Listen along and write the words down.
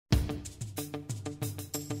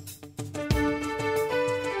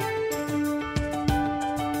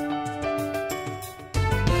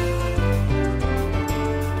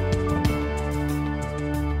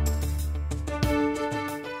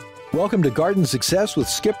welcome to Garden Success with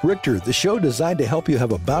Skip Richter, the show designed to help you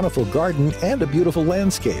have a bountiful garden and a beautiful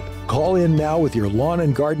landscape. Call in now with your lawn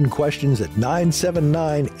and garden questions at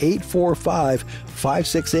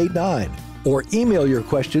 979-845-5689 or email your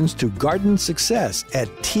questions to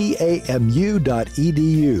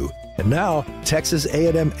gardensuccess@tamu.edu. And now, Texas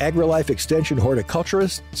A&M AgriLife Extension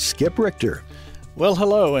horticulturist Skip Richter. Well,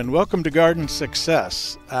 hello and welcome to Garden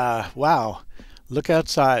Success. Wow. Look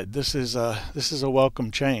outside. This is a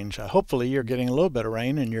welcome change. Hopefully you're getting a little bit of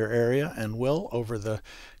rain in your area and will over the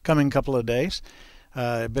coming couple of days.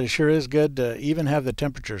 But it sure is good to even have the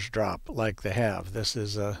temperatures drop like they have. This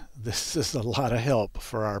is a lot of help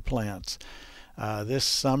for our plants. This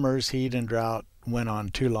summer's heat and drought went on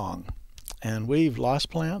too long, and we've lost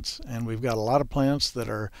plants, and we've got a lot of plants that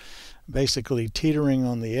are basically teetering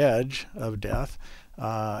on the edge of death.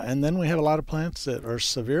 And then we have a lot of plants that are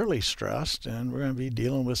severely stressed, and we're going to be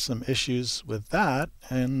dealing with some issues with that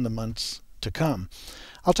in the months to come.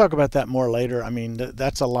 I'll talk about that more later. I mean,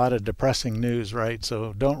 that's a lot of depressing news, right?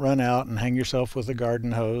 So don't run out and hang yourself with a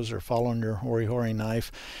garden hose or fall on your hoary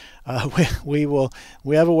knife. We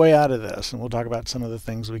have a way out of this, and we'll talk about some of the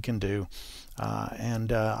things we can do.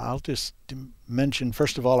 I'll just mention,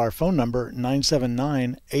 first of all, our phone number,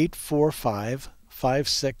 979-845-5689,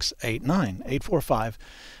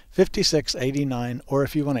 845-5689, or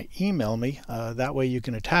if you want to email me, that way you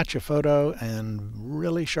can attach a photo and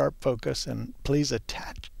really sharp focus, and please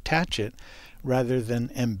attach it rather than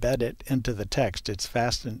embed it into the text. It's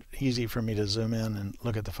fast and easy for me to zoom in and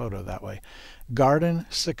look at the photo that way. Garden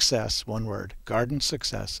Success, one word, Garden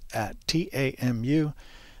Success @tamu.edu.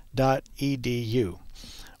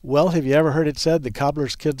 Well, have you ever heard it said the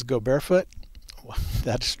cobbler's kids go barefoot? Well,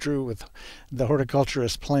 that's true with the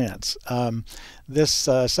horticulturist plants. This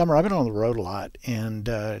summer I've been on the road a lot, and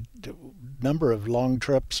number of long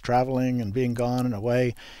trips traveling and being gone and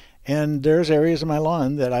away, and there's areas of my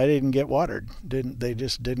lawn that I didn't get watered. They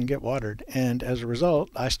just didn't get watered, and as a result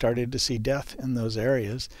I started to see death in those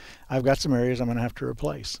areas. I've got some areas I'm going to have to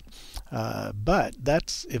replace. But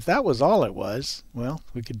if that was all it was, well,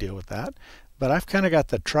 we could deal with that. But I've kind of got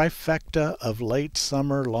the trifecta of late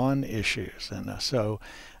summer lawn issues. And so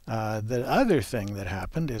the other thing that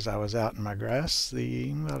happened is I was out in my grass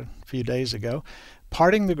about a few days ago,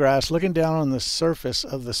 parting the grass, looking down on the surface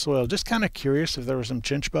of the soil, just kind of curious if there were some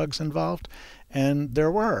chinch bugs involved. And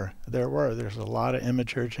there were. There's a lot of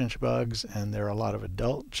immature chinch bugs, and there are a lot of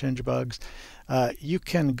adult chinch bugs. You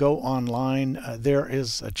can go online. There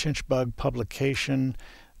is a chinch bug publication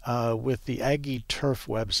with the Aggie Turf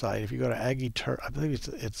website. If you go to Aggie Turf, I believe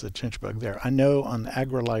it's a chinch bug there. I know on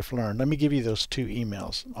AgriLife Learn. Let me give you those two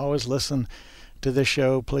emails. Always listen to this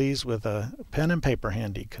show, please, with a pen and paper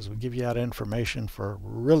handy, because we give you out information for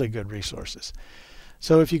really good resources.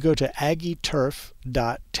 So if you go to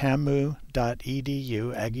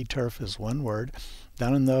aggieturf.tamu.edu, AggieTurf is one word.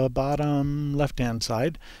 Down in the bottom left-hand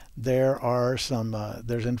side,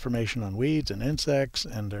 there's information on weeds and insects,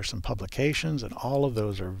 and there's some publications, and all of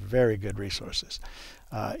those are very good resources.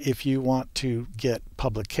 If you want to get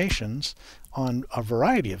publications on a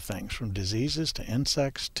variety of things, from diseases to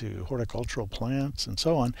insects to horticultural plants and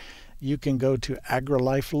so on, you can go to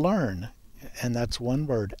AgriLife Learn, and that's one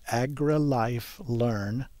word,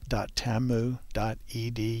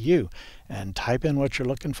 agrilifelearn.tamu.edu, and type in what you're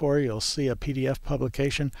looking for. You'll see a PDF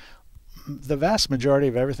publication. The vast majority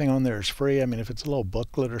of everything on there is free. I mean, if it's a little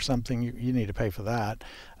booklet or something, you need to pay for that.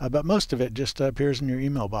 But most of it just appears in your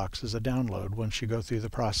email box as a download once you go through the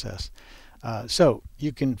process. So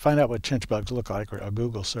you can find out what chinch bugs look like, or a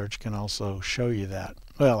Google search can also show you that.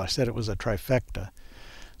 Well, I said it was a trifecta.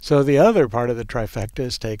 So the other part of the trifecta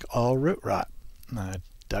is take all root rot. I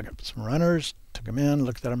dug up some runners, took them in,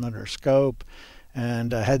 looked at them under a scope,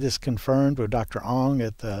 and had this confirmed with Dr. Ong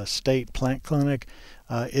at the State Plant Clinic.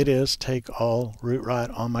 It is take all root rot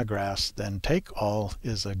on my grass. Then take all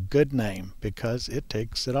is a good name because it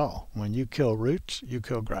takes it all. When you kill roots, you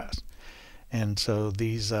kill grass. And so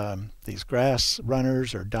these grass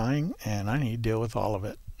runners are dying, and I need to deal with all of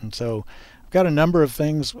it. And so I've got a number of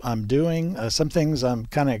things I'm doing. Some things I'm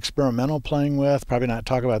kind of experimental playing with. Probably not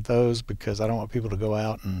talk about those because I don't want people to go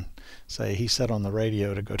out and say he said on the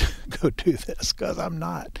radio to go do this, because I'm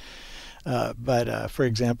not. But for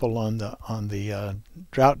example, on the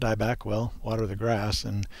drought dieback, well, water the grass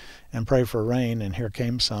and pray for rain. And here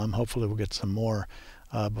came some. Hopefully we'll get some more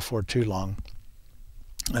before too long.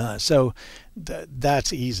 So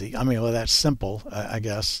that's easy. I mean, well, that's simple, I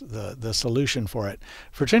guess, the solution for it.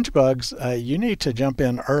 For chinch bugs, you need to jump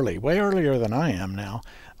in early, way earlier than I am now,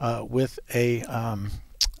 with a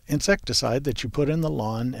insecticide that you put in the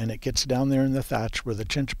lawn, and it gets down there in the thatch where the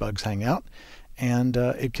chinch bugs hang out. and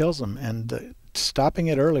it kills them. And stopping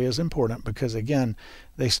it early is important because, again,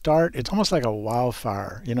 it's almost like a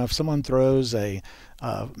wildfire. If someone throws a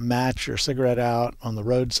match or cigarette out on the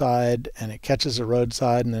roadside and it catches the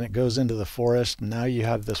roadside and then it goes into the forest, and now you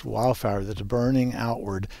have this wildfire that's burning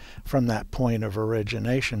outward from that point of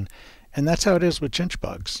origination. And that's how it is with chinch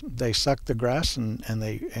bugs. They suck the grass and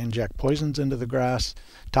they inject poisons into the grass,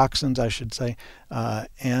 toxins I should say,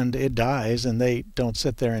 and it dies, and they don't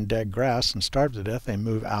sit there in dead grass and starve to death. They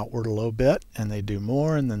move outward a little bit and they do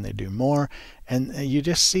more, and then they do more. And you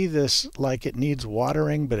just see this like it needs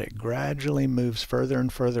watering, but it gradually moves further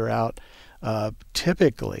and further out.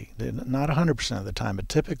 Typically, not 100% of the time, but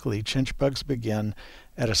typically chinch bugs begin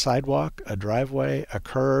at a sidewalk, a driveway, a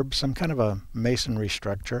curb, some kind of a masonry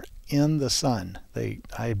structure in the sun.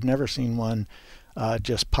 I've never seen one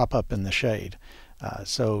just pop up in the shade.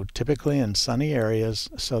 So typically in sunny areas,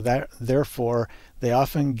 so that therefore they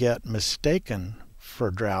often get mistaken for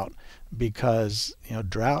drought, because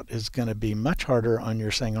drought is going to be much harder on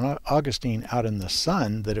your St. Augustine out in the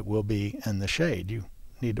sun than it will be in the shade. You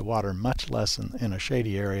need to water much less in a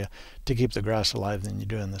shady area to keep the grass alive than you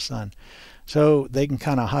do in the sun. So they can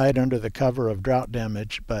kind of hide under the cover of drought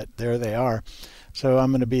damage, but there they are. So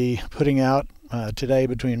I'm going to be putting out today,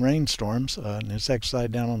 between rainstorms, an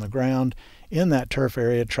insecticide down on the ground in that turf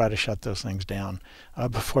area, try to shut those things down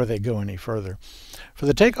before they go any further. For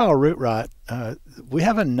the take-all root rot, we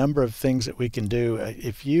have a number of things that we can do.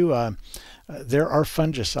 There are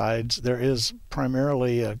fungicides. There is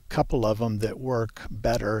primarily a couple of them that work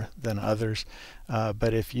better than others,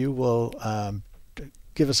 but if you will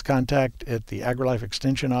give us contact at the AgriLife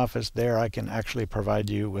Extension office, there I can actually provide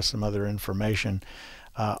you with some other information.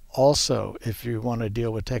 Also, if you want to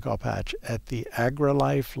deal with take-all patch, at the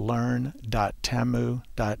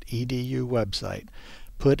agrilifelearn.tamu.edu website,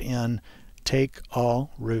 put in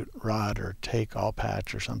take-all root rot or take-all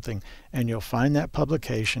patch or something, and you'll find that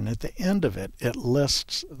publication. At the end of it, it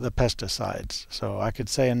lists the pesticides. So I could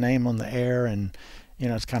say a name on the air, and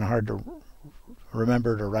it's kind of hard to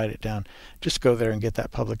remember to write it down. Just go there and get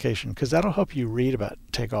that publication, because that'll help you read about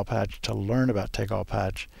take-all patch, to learn about take-all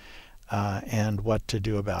patch, and what to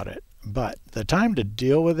do about it. But the time to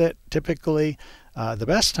deal with it, typically, the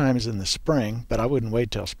best time is in the spring, but I wouldn't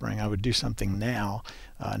wait till spring. I would do something now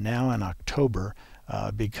in October,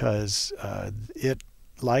 because it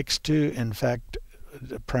likes to infect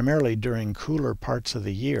primarily during cooler parts of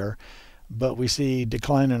the year, but we see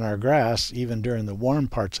decline in our grass even during the warm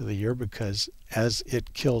parts of the year, because as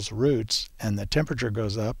it kills roots and the temperature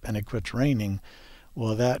goes up and it quits raining,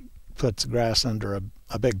 well, that puts grass under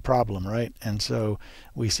a big problem, right? And so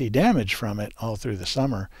we see damage from it all through the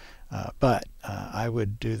summer. But I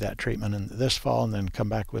would do that treatment in this fall and then come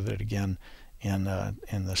back with it again in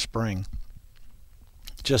the spring,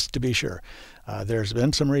 just to be sure. There's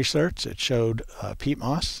been some research. It showed peat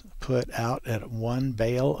moss put out at 1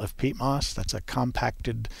 bale of peat moss. That's a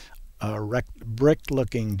compacted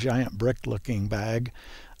giant brick-looking bag.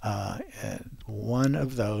 One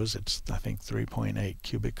of those, it's I think 3.8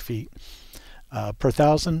 cubic feet per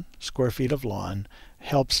 1,000 square feet of lawn,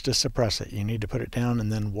 helps to suppress it. You need to put it down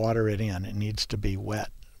and then water it in. It needs to be wet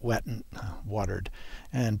and watered.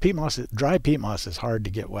 And dry peat moss is hard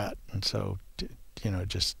to get wet, and so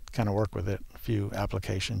just kind of work with it. A few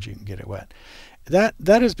applications, you can get it wet. That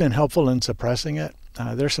has been helpful in suppressing it.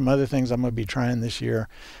 There's some other things I'm going to be trying this year,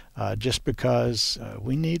 just because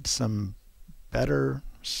we need some better,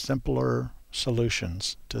 simpler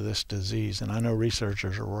solutions to this disease, and I know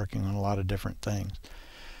researchers are working on a lot of different things.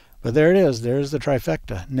 But there it is. There's the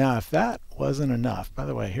trifecta. Now, if that wasn't enough, by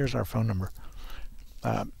the way, here's our phone number.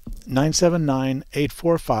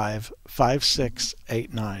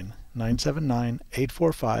 979-845-5689.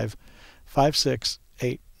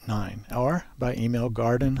 979-845-5689. Or by email,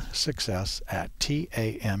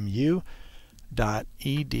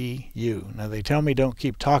 gardensuccess@tamu.edu. Now, they tell me don't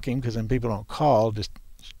keep talking because then people don't call. Just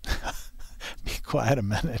be quiet a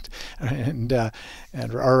minute and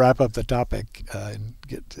or wrap up the topic and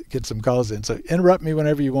get some calls in. So interrupt me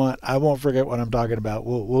whenever you want. I won't forget what I'm talking about.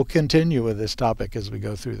 We'll continue with this topic as we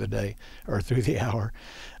go through the day or through the hour.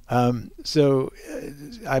 So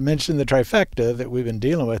I mentioned the trifecta that we've been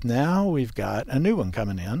dealing with. Now we've got a new one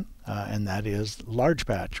coming in, and that is large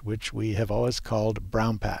patch, which we have always called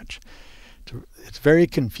brown patch. It's very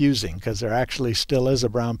confusing because there actually still is a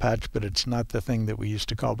brown patch, but it's not the thing that we used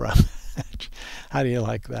to call brown patch. How do you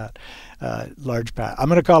like that? Large patch. I'm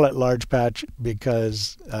going to call it large patch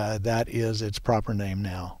because that is its proper name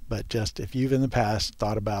now. But just if you've in the past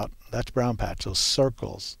thought about that's brown patch, those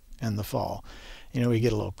circles in the fall, we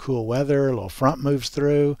get a little cool weather, a little front moves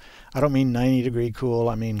through. I don't mean 90-degree cool,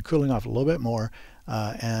 I mean cooling off a little bit more.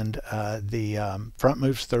 The front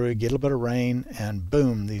moves through, get a little bit of rain, and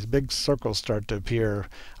boom, these big circles start to appear.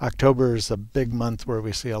 October is a big month where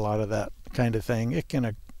we see a lot of that kind of thing. It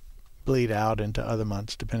can bleed out into other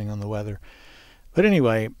months depending on the weather. But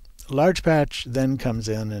anyway, large patch then comes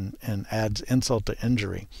in and adds insult to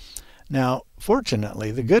injury. Now,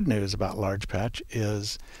 fortunately, the good news about large patch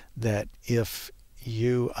is that if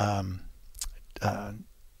you have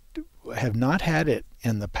not had it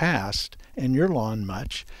in the past in your lawn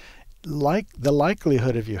much, the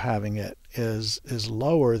likelihood of you having it is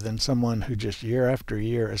lower than someone who just year after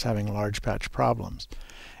year is having large patch problems.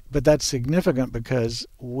 But that's significant because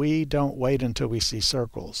we don't wait until we see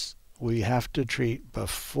circles. We have to treat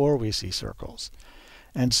before we see circles.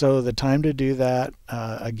 And so the time to do that,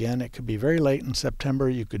 again, it could be very late in September.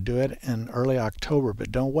 You could do it in early October,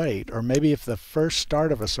 but don't wait. Or maybe if the first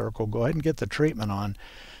start of a circle, go ahead and get the treatment on.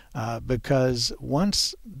 Because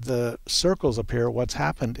once the circles appear, what's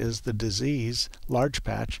happened is the disease, large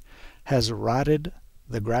patch, has rotted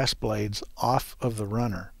the grass blades off of the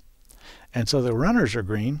runner. And so the runners are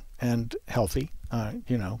green and healthy,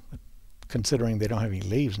 considering they don't have any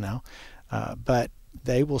leaves now. But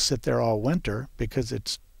they will sit there all winter because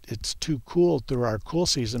it's too cool through our cool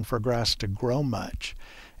season for grass to grow much.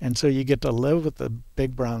 And so you get to live with the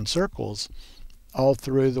big brown circles all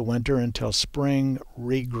through the winter until spring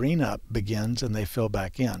re-green up begins and they fill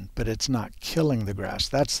back in. But it's not killing the grass.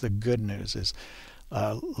 That's the good news, is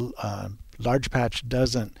large patch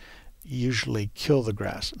doesn't usually kill the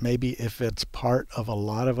grass. Maybe if it's part of a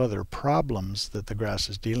lot of other problems that the grass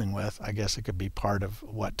is dealing with, I guess it could be part of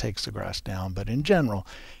what takes the grass down. But in general,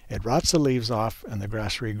 it rots the leaves off and the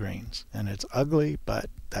grass regreens. And it's ugly, but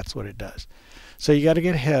that's what it does. So you got to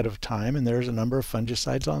get ahead of time, and there's a number of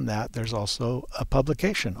fungicides on that. There's also a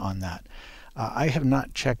publication on that. I have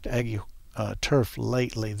not checked Aggie Turf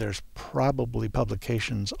lately. There's probably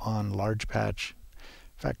publications on large patch.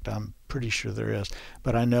 In fact, I'm pretty sure there is.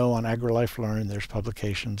 But I know on AgriLife Learn there's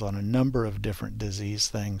publications on a number of different disease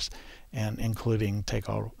things, and including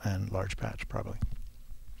take-all and large patch probably.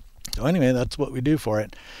 So anyway, that's what we do for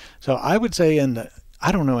it. So I would say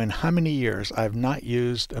I don't know in how many years I've not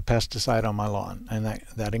used a pesticide on my lawn, and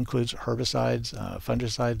that includes herbicides,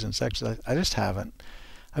 fungicides, insecticides. I just haven't.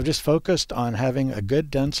 I've just focused on having a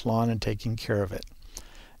good dense lawn and taking care of it.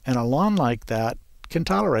 And a lawn like that can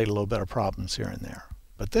tolerate a little bit of problems here and there.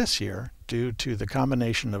 But this year, due to the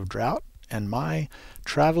combination of drought and my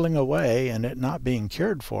traveling away and it not being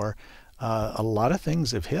cared for, a lot of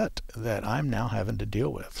things have hit that I'm now having to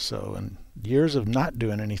deal with. So in years of not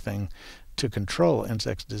doing anything to control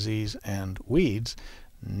insects, disease, and weeds,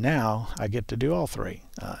 now I get to do all three.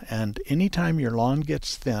 And anytime your lawn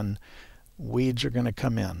gets thin, weeds are going to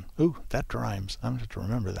come in. Ooh, that rhymes. I'm going to have to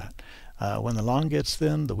remember that. When the lawn gets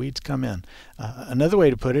thin, the weeds come in. Another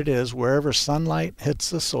way to put it is wherever sunlight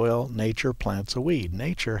hits the soil, nature plants a weed.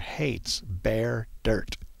 Nature hates bare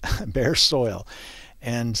dirt, bare soil.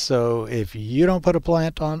 And so if you don't put a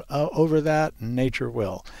plant on over that, nature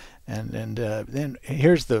will. And then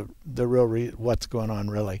here's the real what's going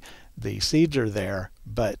on really. The seeds are there,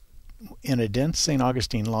 but in a dense St.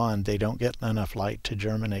 Augustine lawn, they don't get enough light to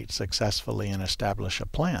germinate successfully and establish a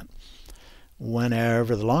plant.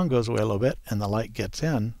 Whenever the lawn goes away a little bit and the light gets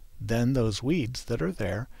in, then those weeds that are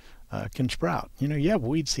there can sprout. You have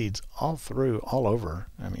weed seeds all over.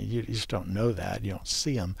 I mean, you just don't know that. You don't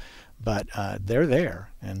see them, but they're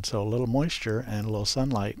there. And so a little moisture and a little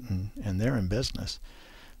sunlight, and they're in business.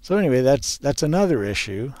 So anyway, that's another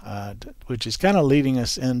issue, which is kind of leading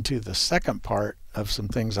us into the second part of some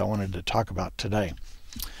things I wanted to talk about today.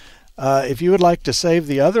 If you would like to save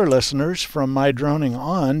the other listeners from my droning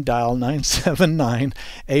on, dial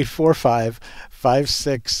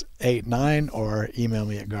 979-845-5689 or email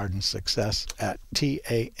me at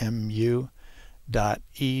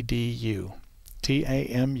gardensuccess@tamu.edu.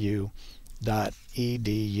 tamu.edu.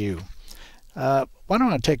 Why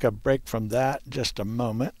don't I take a break from that just a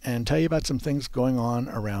moment and tell you about some things going on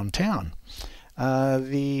around town.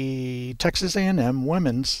 The Texas A&M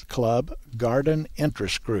Women's Club Garden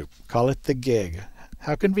Interest Group, call it the GIG.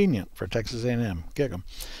 How convenient for Texas A&M, gig 'em.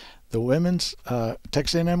 The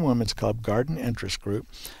Texas A&M Women's Club Garden Interest Group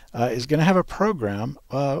is going to have a program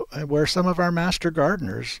where some of our master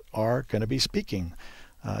gardeners are going to be speaking.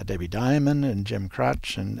 Debbie Diamond and Jim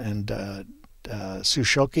Crutch and Sue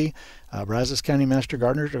Schulke, Brazos County Master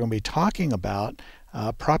Gardeners, are going to be talking about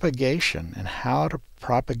propagation and how to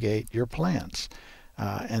propagate your plants.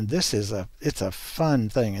 And this is it's a fun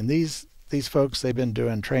thing. And these these folks, they've been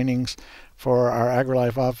doing trainings for our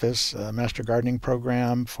AgriLife office, Master Gardening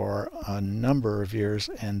program for a number of years,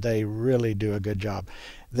 and they really do a good job.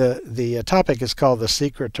 The topic is called The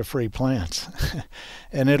Secret to Free Plants,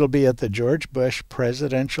 and it'll be at the George Bush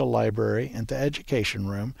Presidential Library in the Education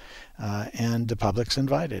Room, and the public's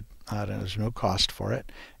invited. There's no cost for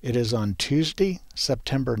it. It is on Tuesday,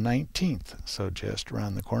 September 19th, so just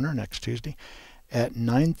around the corner, next Tuesday, at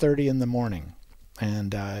 9:30 in the morning.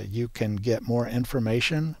 And you can get more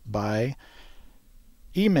information by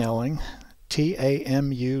emailing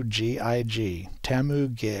tamugig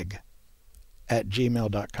at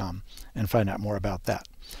gmail.com and find out more about that.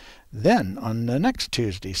 Then on the next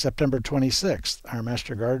Tuesday, September 26th, our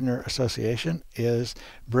Master Gardener Association is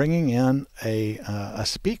bringing in a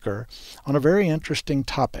speaker on a very interesting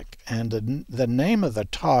topic. And the name of the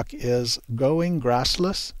talk is Going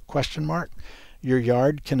Grassless? Your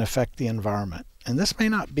yard can affect the environment. And this may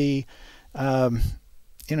not be, you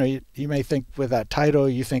may think with that title,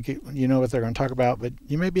 you think you know what they're going to talk about, but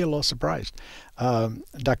you may be a little surprised.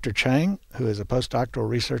 Dr. Chang, who is a postdoctoral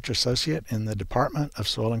research associate in the Department of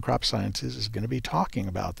Soil and Crop Sciences, is going to be talking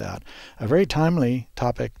about that. A very timely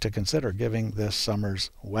topic to consider given this summer's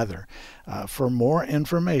weather. For more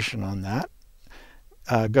information on that,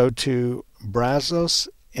 go to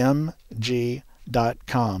brazosmg.com,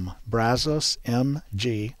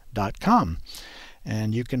 brazosmg.com.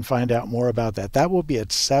 And you can find out more about that. That will be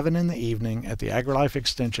at 7 in the evening at the AgriLife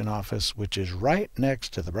Extension Office, which is right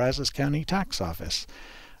next to the Brazos County Tax Office,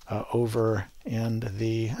 over in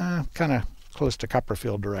the kind of close to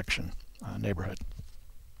Copperfield direction neighborhood.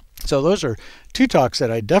 So those are two talks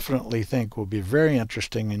that I definitely think will be very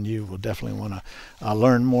interesting, and you will definitely want to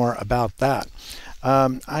learn more about that.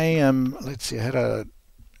 Let's see, I had a,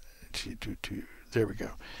 there we go.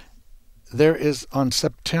 There is on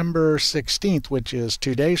September 16th, which is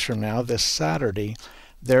 2 days from now, this Saturday,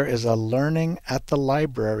 there is a Learning at the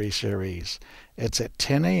Library series. It's at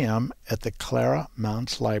 10 a.m. at the Clara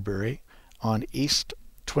Mounts Library on East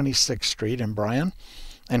 26th Street in Bryan.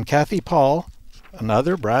 And Kathy Paul,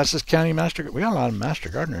 another Brazos County Master, we got a lot of Master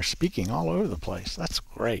Gardeners speaking all over the place. That's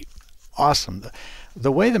great. Awesome.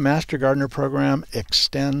 The way the Master Gardener program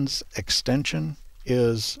extends extension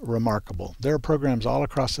is remarkable. There are programs all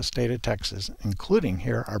across the state of Texas, including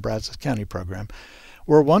here our Brazos County program,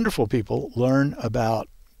 where wonderful people learn about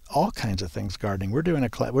all kinds of things gardening. We're doing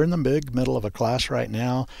we're in the middle of a class right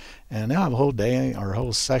now, and they'll have a whole day or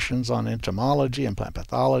whole sessions on entomology and plant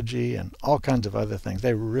pathology and all kinds of other things.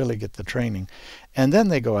 They really get the training, and then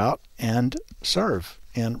they go out and serve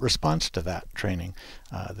in response to that training.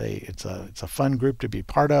 It's a fun group to be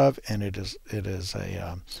part of, and it is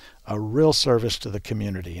a real service to the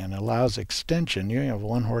community, and allows extension. You have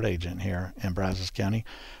one horde agent here in Brazos County,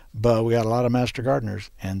 but we got a lot of Master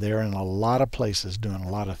Gardeners, and they're in a lot of places doing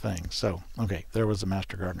a lot of things. So, okay, there was a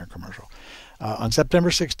Master Gardener commercial. On September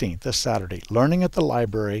 16th, this Saturday, Learning at the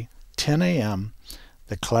Library, 10 a.m.,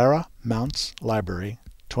 the Clara Mounts Library,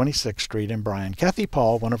 26th Street in Bryan. Kathy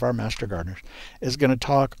Paul, one of our Master Gardeners, is going to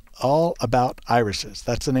talk all about irises.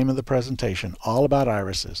 That's the name of the presentation, all about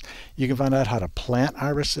irises. You can find out how to plant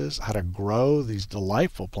irises, how to grow these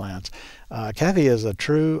delightful plants. Kathy is a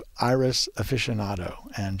true iris aficionado,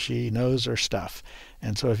 and she knows her stuff.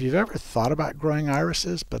 And so if you've ever thought about growing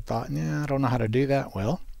irises but thought, I don't know how to do that,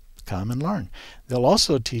 well, come and learn. They'll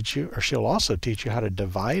also teach you, or she'll also teach you how to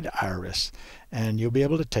divide iris, and you'll be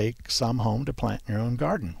able to take some home to plant in your own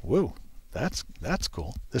garden. Woo, that's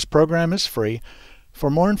cool. This program is free. For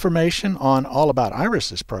more information on all about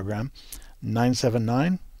Iris's program,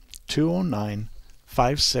 979-209-5600.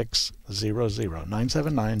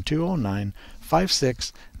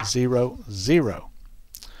 979-209-5600.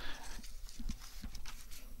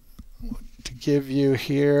 To give you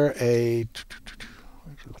here a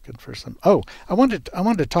looking for some. Oh, I wanted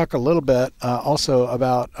to talk a little bit also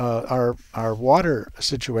about our water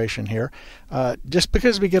situation here. Just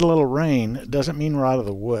because we get a little rain doesn't mean we're out of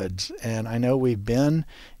the woods. And I know we've been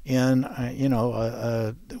in,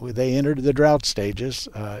 they entered the drought stages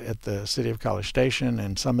at the City of College Station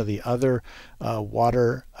and some of the other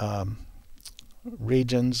water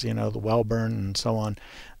regions, the Wellburn and so on.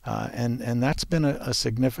 And that's been a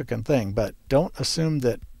significant thing. But don't assume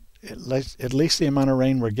that at least the amount of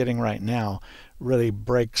rain we're getting right now really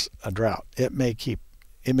breaks a drought. It may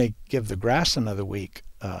give the grass another week,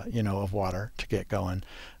 of water to get going,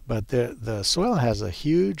 but the soil has a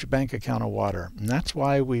huge bank account of water, and that's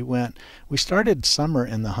why we started summer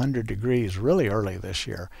in the 100 degrees really early this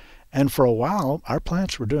year, and for a while our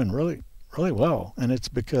plants were doing really, really well, and it's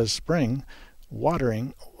because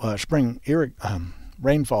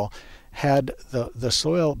rainfall had the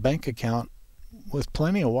soil bank account with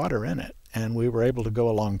plenty of water in it. And we were able to go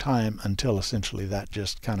a long time until essentially that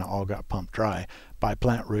just kind of all got pumped dry by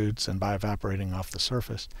plant roots and by evaporating off the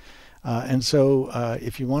surface. And so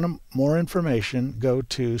if you want more information, go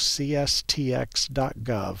to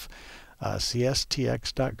cstx.gov.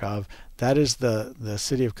 cstx.gov. That is the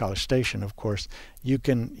City of College Station, of course. You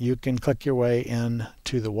can click your way in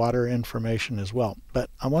to the water information as well. But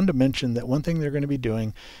I wanted to mention that one thing they're going to be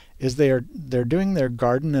doing is they're doing their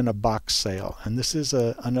Garden in a Box sale. And this is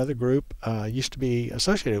another group, used to be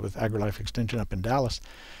associated with AgriLife Extension up in Dallas.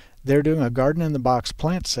 They're doing a Garden in the Box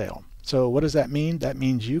plant sale. So what does that mean? That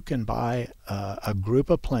means you can buy a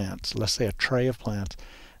group of plants, let's say a tray of plants,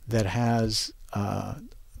 that has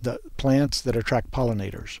the plants that attract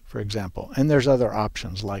pollinators, for example. And there's other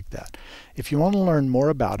options like that. If you want to learn more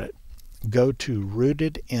about it, go to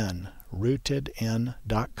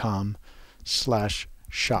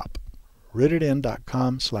rootedin.com/shop.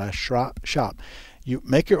 rootedin.com/shop. You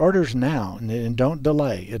make your orders now and don't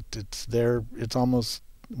delay.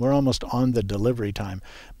 We're almost on the delivery time,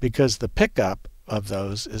 because the pickup of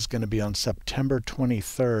those is going to be on September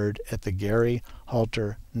 23rd at the Gary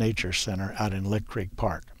Halter Nature Center out in Lick Creek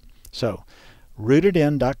Park. So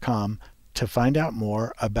rootedin.com to find out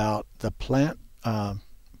more about the plant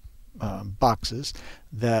boxes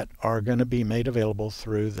that are going to be made available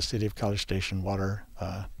through the City of College Station Water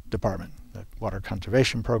Department, the Water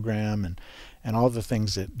Conservation Program, and all the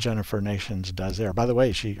things that Jennifer Nations does there. By the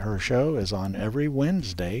way, her show is on every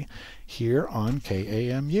Wednesday here on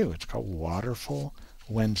KAMU. It's called Waterful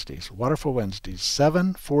Wednesdays. Waterful Wednesdays,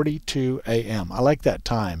 7:42 a.m. I like that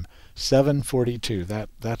time, 7:42.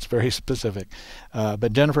 That's very specific.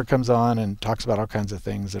 But Jennifer comes on and talks about all kinds of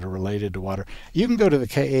things that are related to water. You can go to the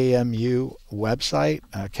KAMU website,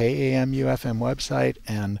 KAMU FM website,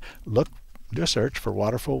 and do a search for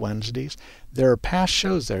Waterful Wednesdays. There are past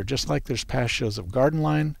shows there, just like there's past shows of Garden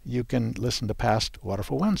Line. You can listen to past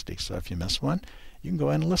Waterful Wednesdays. So if you miss one, you can go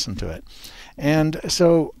in and listen to it. And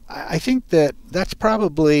so I think that's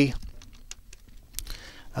probably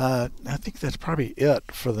it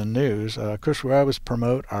for the news. Of course, we always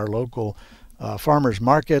promote our local farmers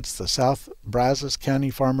markets, the South Brazos County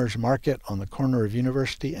Farmers Market on the corner of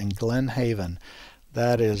University and Glen Haven.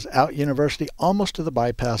 That is out University, almost to the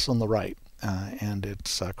bypass on the right. And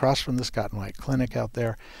it's across from the Scott and White Clinic out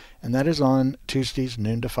there. And that is on Tuesdays,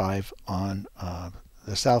 noon to 5 on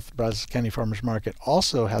the South Brazos County Farmers Market.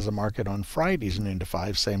 Also has a market on Fridays, noon to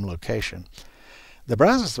 5, same location. The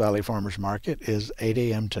Brazos Valley Farmers Market is 8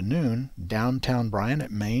 a.m. to noon, downtown Bryan at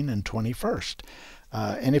Main and 21st.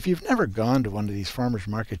 And if you've never gone to one of these farmers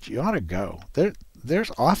markets, you ought to go.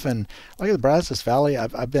 There's often, like the Brazos Valley,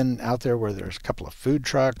 I've been out there where there's a couple of food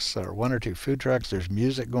trucks or one or two food trucks. There's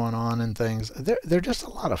music going on and things. They're just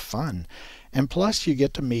a lot of fun. And plus you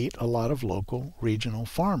get to meet a lot of local regional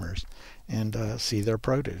farmers and see their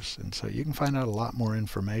produce. And so you can find out a lot more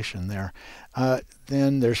information there.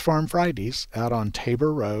 Then there's Farm Fridays out on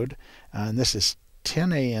Tabor Road. And this is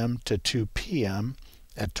 10 a.m. to 2 p.m.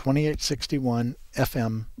 at 2861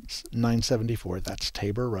 FM 974. That's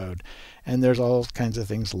Tabor Road. And there's all kinds of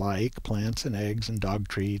things like plants and eggs and dog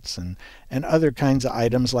treats and other kinds of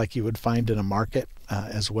items like you would find in a market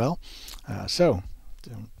as well. So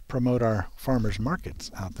promote our farmers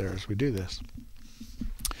markets out there as we do this.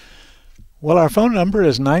 Well, our phone number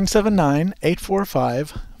is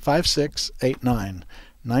 979-845-5689.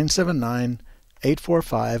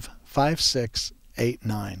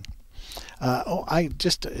 979-845-5689.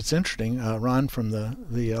 It's interesting, Ron from the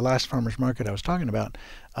last farmers market I was talking about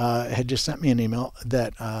had just sent me an email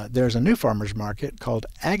that there's a new farmers market called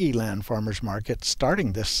Aggieland Farmers Market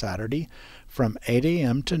starting this Saturday from 8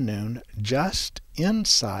 a.m. to noon just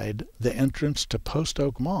inside the entrance to Post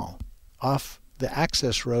Oak Mall off the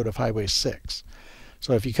access road of Highway 6.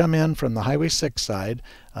 So if you come in from the Highway 6 side,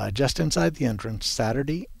 just inside the entrance,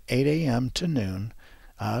 Saturday 8 a.m. to noon,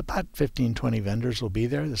 about 15-20 vendors will be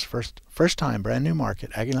there. This first time brand new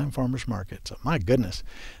market, Aggieland Farmers Market. So my goodness,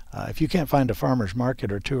 if you can't find a farmers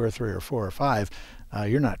market or 2 or 3 or 4 or 5,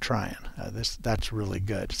 you're not trying. That's really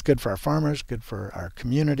good. It's good for our farmers, good for our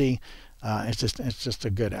community. It's just a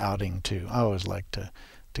good outing too. I always like to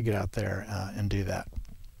get out there and do that.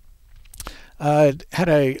 Had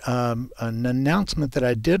an announcement that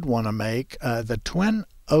I did want to make. The Twin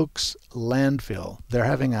Oaks landfill, they're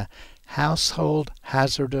having a household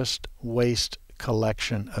hazardous waste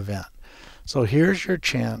collection event. So here's your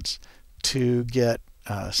chance to get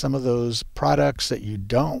some of those products that you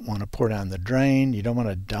don't want to pour down the drain, you don't want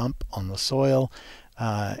to dump on the soil.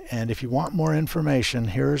 And if you want more information,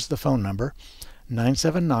 here's the phone number,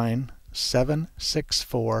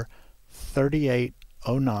 979-764-5689.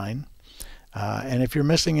 3809. And if you're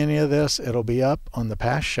missing any of this, it'll be up on the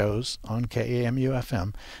past shows on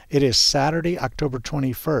KAMU-FM. It is Saturday, October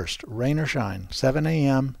 21st, rain or shine, 7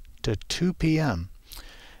 a.m. to 2 p.m.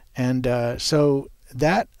 And so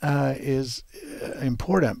that is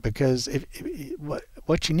important, because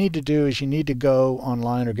what you need to do is you need to go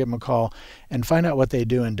online or give them a call and find out what they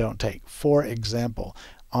do and don't take. For example,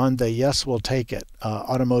 on the Yes We'll Take It,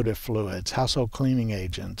 automotive fluids, household cleaning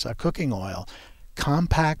agents, cooking oil,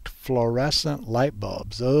 compact fluorescent light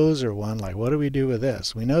bulbs. Those are one, like, what do we do with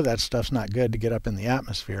this? We know that stuff's not good to get up in the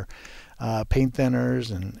atmosphere. Paint thinners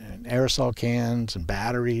and aerosol cans and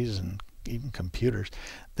batteries and even computers.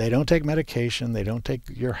 They don't take medication. They don't take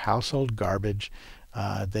your household garbage.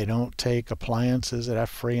 They don't take appliances that have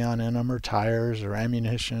Freon in them, or tires, or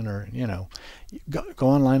ammunition, or, go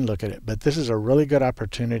online and look at it. But this is a really good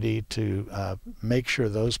opportunity to make sure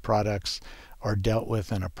those products are dealt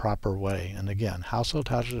with in a proper way. And again, household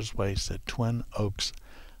hazardous waste at Twin Oaks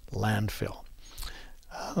Landfill.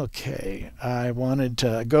 Okay, I wanted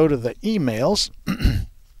to go to the emails.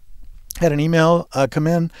 Had an email come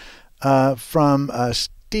in from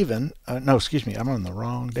Stephen. No, excuse me, I'm on the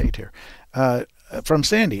wrong date here. From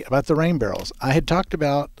Sandy about the rain barrels. I had talked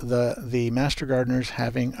about the Master Gardeners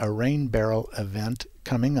having a rain barrel event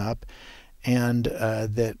coming up, and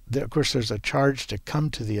that of course there's a charge to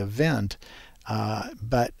come to the event.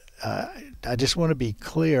 But I just want to be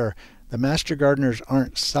clear, the Master Gardeners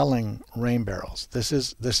aren't selling rain barrels. This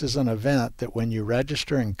is an event that when you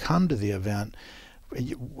register and come to the event,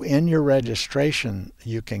 in your registration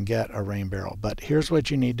you can get a rain barrel. But here's what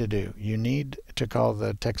you need to do. You need to call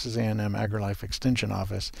the Texas A&M AgriLife Extension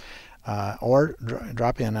office, or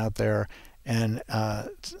drop in out there and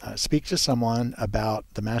speak to someone about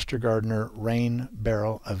the Master Gardener rain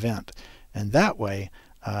barrel event. And that way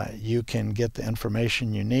you can get the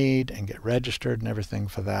information you need and get registered and everything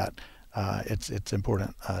for that. It's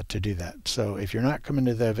important to do that. So if you're not coming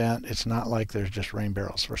to the event, it's not like there's just rain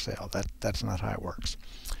barrels for sale. That's not how it works.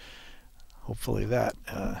 Hopefully that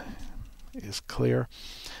is clear.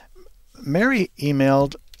 Mary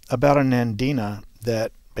emailed about a Nandina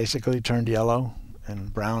that basically turned yellow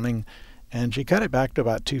and browning, and she cut it back to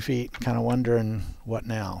about 2 feet, kind of wondering, what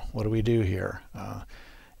now? What do we do here?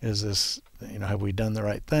 Is this, have we done the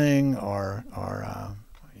right thing, or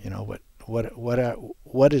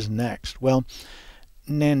what is next? Well,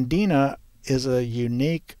 Nandina is a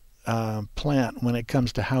unique plant when it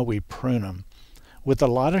comes to how we prune them. With a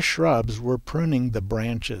lot of shrubs, we're pruning the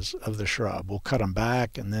branches of the shrub. We'll cut them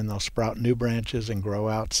back, and then they'll sprout new branches and grow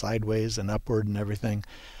out sideways and upward and everything.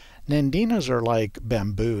 Nandinas are like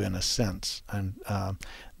bamboo in a sense, and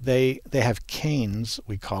they have canes,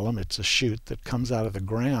 we call them. It's a shoot that comes out of the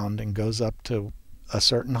ground and goes up to a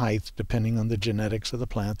certain height depending on the genetics of the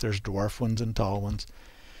plant. There's dwarf ones and tall ones.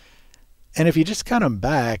 And if you just cut them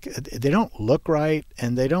back, they don't look right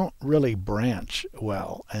and they don't really branch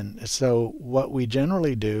well. And so what we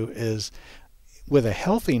generally do is, with a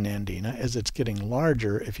healthy Nandina, as it's getting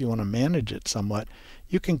larger, if you want to manage it somewhat,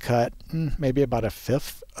 you can cut maybe about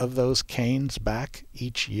 1/5 of those canes back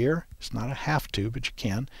each year. It's not a have to, but you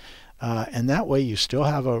can. And that way you still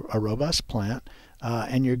have a robust plant,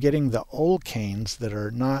 and you're getting the old canes that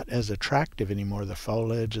are not as attractive anymore. The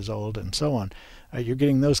foliage is old and so on. You're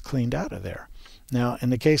getting those cleaned out of there. Now, in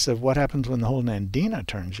the case of what happens when the whole Nandina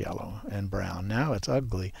turns yellow and brown, now it's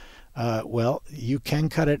ugly. Well, you can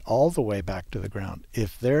cut it all the way back to the ground.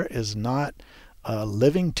 If there is not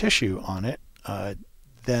living tissue on it,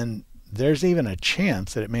 then there's even a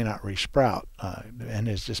chance that it may not resprout and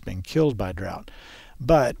has just been killed by drought.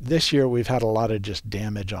 But this year we've had a lot of just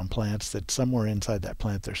damage on plants that somewhere inside that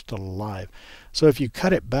plant they're still alive. So if you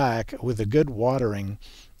cut it back with a good watering,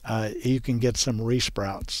 you can get some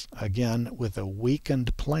resprouts. Again, with a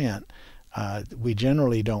weakened plant, we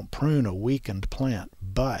generally don't prune a weakened plant,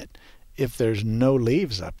 but if there's no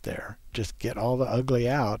leaves up there, just get all the ugly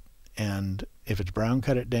out, and if it's brown,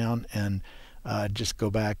 cut it down, and just go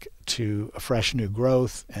back to a fresh new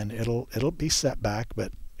growth, and it'll be set back.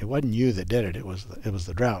 But it wasn't you that did it. It was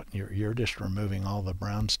the drought. You're just removing all the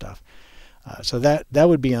brown stuff. So that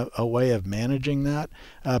would be a way of managing that.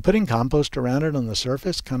 Putting compost around it on the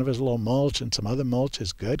surface, kind of as a little mulch, and some other mulch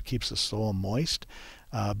is good, keeps the soil moist.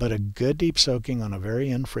 But a good deep soaking on a very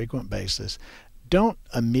infrequent basis. Don't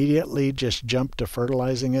immediately just jump to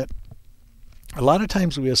fertilizing it. A lot of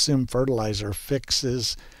times we assume fertilizer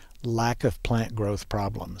fixes lack of plant growth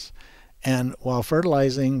problems. And while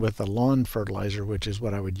fertilizing with a lawn fertilizer, which is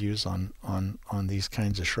what I would use on these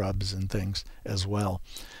kinds of shrubs and things as well,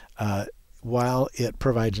 while it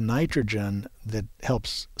provides nitrogen that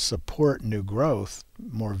helps support new growth,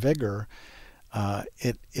 more vigor,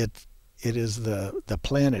 it is the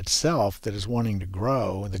plant itself that is wanting to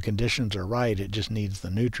grow. The conditions are right. It just needs the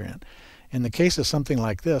nutrient. In the case of something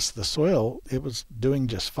like this, the soil, it was doing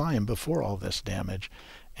just fine before all this damage,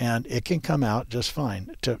 and it can come out just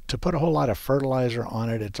fine. To put a whole lot of fertilizer on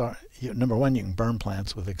it, it's number one, you can burn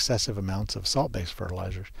plants with excessive amounts of salt-based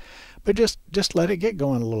fertilizers, but just let it get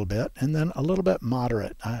going a little bit, and then a little bit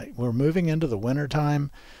moderate. We're moving into the winter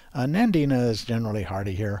time. Nandina is generally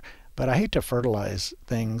hardy here, but I hate to fertilize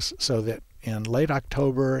things so that in late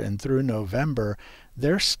October and through November,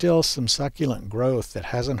 there's still some succulent growth that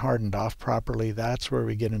hasn't hardened off properly. That's where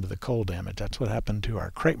we get into the cold damage. That's what happened to our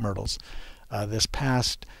crepe myrtles this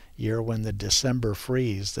past year when the December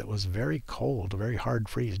freeze that was very cold, a very hard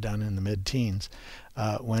freeze down in the mid-teens,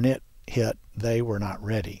 when it hit, they were not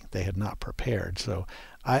ready. They had not prepared. So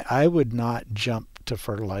I would not jump to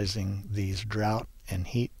fertilizing these drought and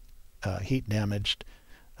heat damaged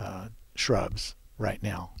shrubs right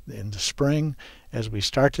now. In the spring, as we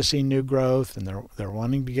start to see new growth and they're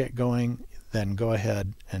wanting to get going, then go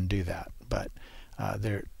ahead and do that. But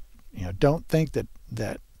don't think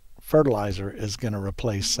that fertilizer is going to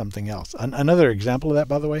replace something else. Another example of that,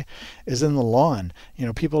 by the way, is in the lawn.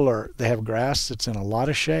 They have grass that's in a lot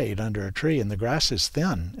of shade under a tree, and the grass is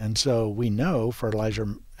thin, and so we know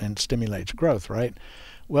fertilizer and stimulates growth, right?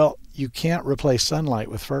 Well, you can't replace sunlight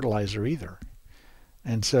with fertilizer either.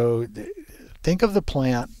 And so think of the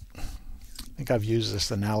plant. I think I've used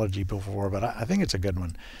this analogy before, but I think it's a good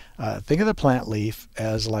one. Think of the plant leaf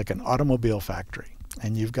as like an automobile factory.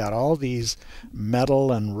 And you've got all these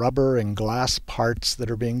metal and rubber and glass parts that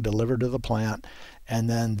are being delivered to the plant. And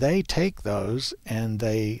then they take those and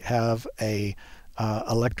they have a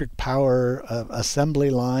electric power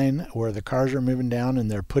assembly line where the cars are moving down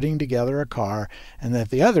and they're putting together a car. And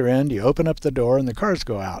at the other end, you open up the door and the cars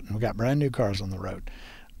go out. And we've got brand new cars on the road.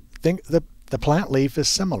 Think the plant leaf is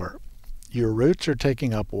similar. Your roots are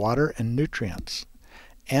taking up water and nutrients.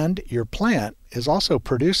 And your plant is also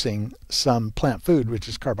producing some plant food, which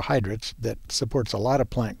is carbohydrates, that supports a lot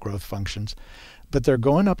of plant growth functions. But they're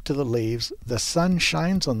going up to the leaves. The sun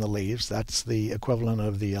shines on the leaves. That's the equivalent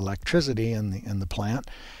of the electricity in the plant.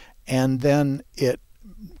 And then it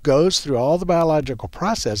goes through all the biological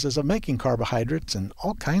processes of making carbohydrates and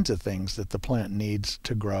all kinds of things that the plant needs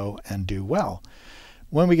to grow and do well.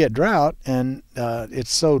 When we get drought and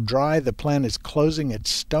it's so dry the plant is closing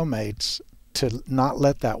its stomates to not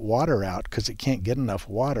let that water out because it can't get enough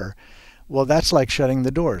water, well, that's like shutting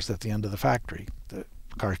the doors at the end of the factory. The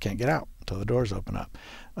cars can't get out until the doors open up.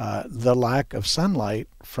 The lack of sunlight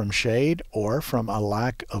from shade or from a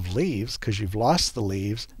lack of leaves, because you've lost the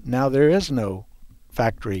leaves, now there is no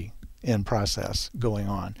factory in process going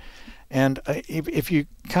on. And if you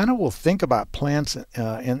kind of will think about plants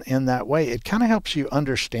in that way, it kind of helps you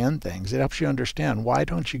understand things. It helps you understand why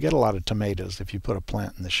don't you get a lot of tomatoes if you put a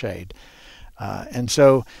plant in the shade. And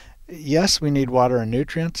so, yes, we need water and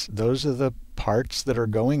nutrients. Those are the parts that are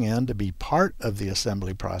going in to be part of the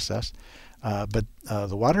assembly process. But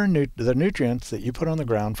the water and the nutrients that you put on the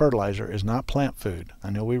ground, fertilizer, is not plant food. I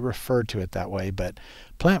know we refer to it that way, but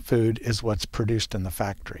plant food is what's produced in the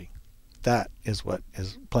factory. That is what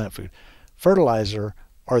is plant food. Fertilizer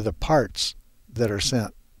are the parts that are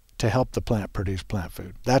sent to help the plant produce plant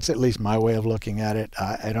food. That's at least my way of looking at it.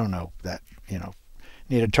 I don't know that,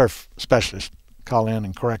 need a turf specialist call in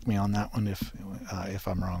and correct me on that one if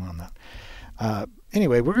I'm wrong on that.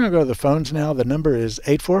 Anyway, we're going to go to the phones now. The number is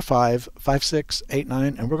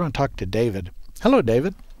 845-5689, and we're going to talk to David. Hello,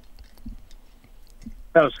 David.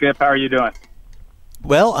 Hello, Skip. How are you doing?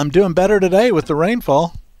 Well, I'm doing better today with the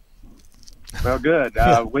rainfall. Well, good.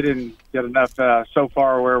 We didn't get enough so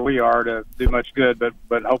far where we are to do much good, but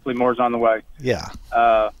hopefully more's on the way. Yeah.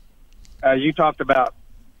 You talked about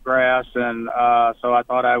grass, and so I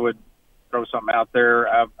thought I would throw something out there.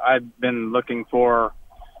 I've been looking for,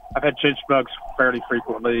 I've had chinch bugs fairly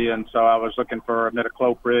frequently, and so I was looking for a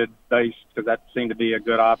imidacloprid base because that seemed to be a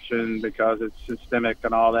good option because it's systemic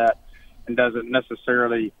and all that and doesn't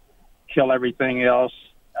necessarily kill everything else.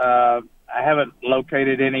 I haven't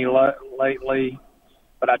located any lately,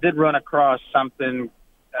 but I did run across something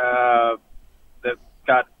that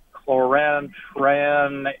got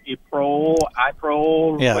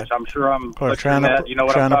chlorantraniliprole, which I'm sure I'm looking at. You know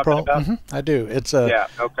what I'm talking about? Mm-hmm. I do. It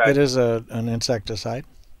is an insecticide.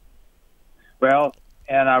 Well,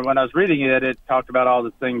 and when I was reading it, it talked about all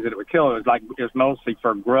the things that it would kill. It was mostly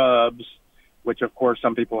for grubs, which of course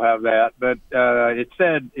some people have that. But it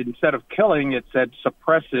said instead of killing, it said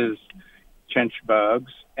suppresses chinch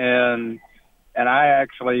bugs, and and I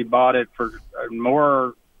actually bought it for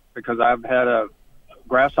more because I've had a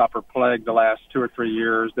grasshopper plague the last 2 or 3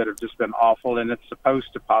 years that have just been awful, and it's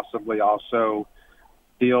supposed to possibly also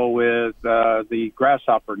deal with the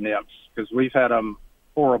grasshopper nymphs, because we've had them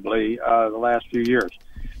horribly the last few years.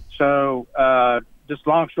 So just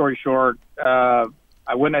long story short, I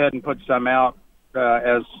went ahead and put some out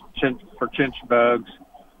for chinch bugs.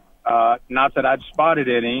 Not that I'd spotted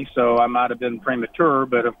any, so I might have been premature,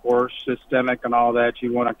 but of course, systemic and all that,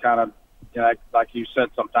 you want to kind of, like you said,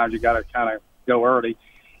 sometimes you got to kind of go early.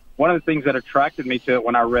 One of the things that attracted me to it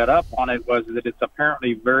when I read up on it was that it's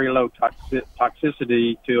apparently very low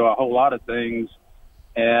toxicity to a whole lot of things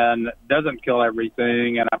and doesn't kill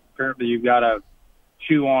everything. And apparently you've got to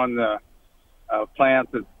chew on the plant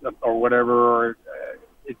or whatever.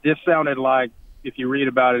 It just sounded like, if you read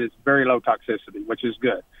about it, it's very low toxicity, which is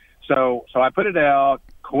good. So I put it out.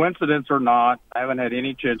 Coincidence or not, I haven't had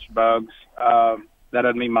any chinch bugs. That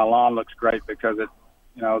doesn't mean my lawn looks great because it,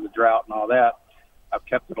 the drought and all that. I've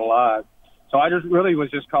kept it alive. So I just really was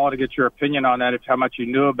just calling to get your opinion on that, how much you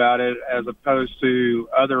knew about it, as opposed to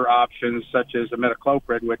other options such as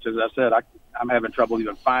imidacloprid, which, as I said, I'm having trouble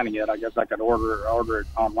even finding it. I guess I could order it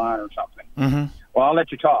online or something. Mm-hmm. Well, I'll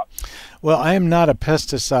let you talk. Well, I am not a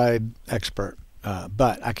pesticide expert,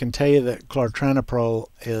 but I can tell you that chlorantraniliprole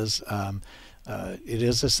is it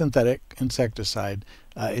is a synthetic insecticide.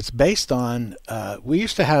 It's based on, we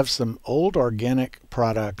used to have some old organic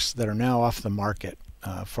products that are now off the market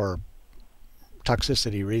for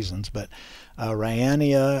toxicity reasons, but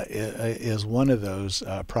Ryannia is one of those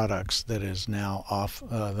products that is now off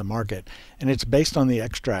the market, and it's based on the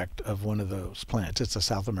extract of one of those plants. It's a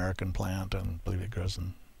South American plant, and I believe it grows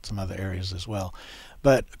in some other areas as well.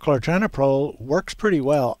 But chlorantraniliprole works pretty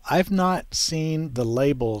well. I've not seen the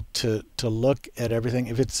label to look at everything.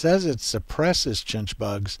 If it says it suppresses chinch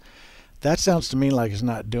bugs, that sounds to me like it's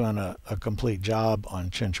not doing a complete job on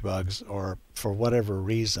chinch bugs, or for whatever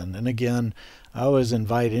reason. And again, I always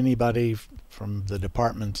invite anybody from the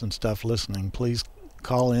departments and stuff listening, please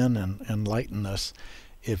call in and enlighten us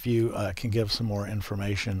if you can give some more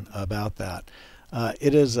information about that.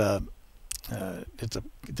 It's the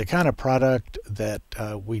kind of product that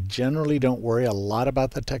we generally don't worry a lot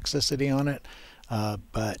about the toxicity on it,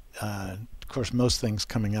 but of course most things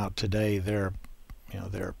coming out today, they're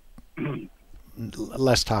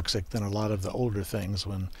less toxic than a lot of the older things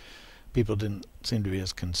when people didn't seem to be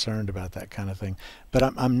as concerned about that kind of thing. But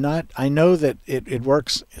I know that it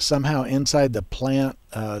works somehow inside the plant,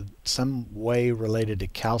 some way related to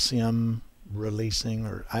calcium releasing,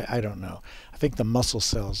 or I don't know. I think the muscle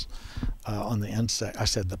cells on the insect, I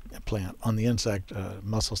said the plant, on the insect,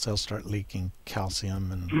 muscle cells start leaking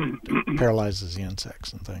calcium and paralyzes the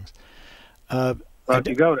insects and things. Well, if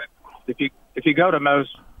you go to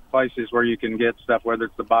most places where you can get stuff, whether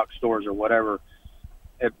it's the box stores or whatever,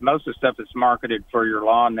 most of the stuff that's marketed for your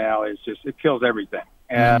lawn now is just, it kills everything.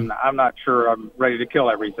 And I'm not sure I'm ready to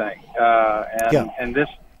kill everything. And this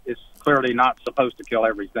is clearly not supposed to kill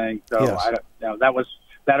everything. So yes.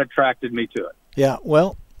 That attracted me to it. Yeah,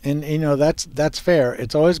 well, and that's fair.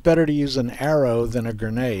 It's always better to use an arrow than a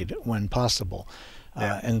grenade when possible.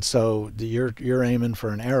 And so you're aiming for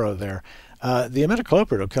an arrow there. The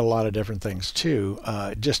imidacloprid will kill a lot of different things too,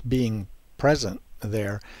 just being present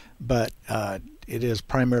there. But it is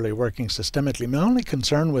primarily working systemically. My only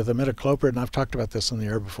concern with imidacloprid, and I've talked about this on the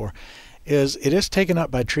air before, is it is taken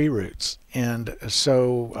up by tree roots. And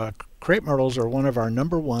so crepe myrtles are one of our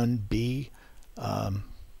 #1 bee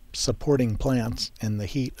supporting plants in the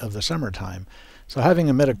heat of the summertime. So having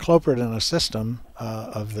imidacloprid in a system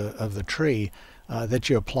of the tree that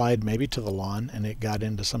you applied maybe to the lawn and it got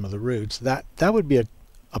into some of the roots, that would be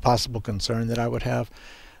a possible concern that I would have.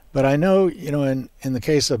 But I know, in the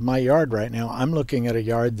case of my yard right now, I'm looking at a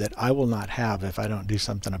yard that I will not have if I don't do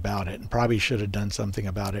something about it, and probably should have done something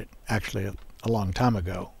about it actually a long time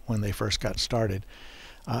ago when they first got started.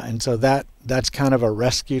 And so that's kind of a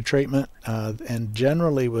rescue treatment. And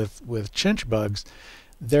generally with chinch bugs,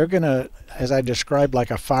 they're going to, as I described,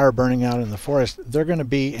 like a fire burning out in the forest, they're going to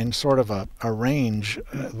be in sort of a range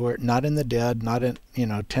where not in the dead, not in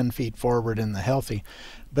 10 feet forward in the healthy,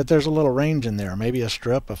 but there's a little range in there, maybe a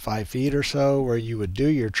strip of 5 feet or so where you would do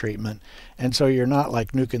your treatment. And so you're not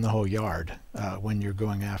like nuking the whole yard when you're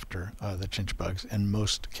going after the chinch bugs in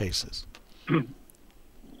most cases.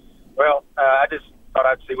 Well, I just thought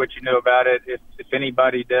I'd see what you knew about it. If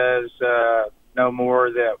anybody does know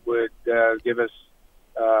more that would give us,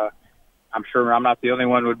 I'm sure I'm not the only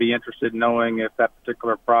one would be interested in knowing if that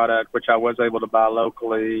particular product, which I was able to buy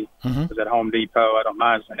locally, was at Home Depot, I don't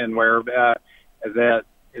mind saying where, that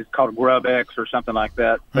it's called GrubX or something like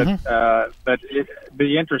that. But it'd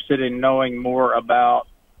be interested in knowing more about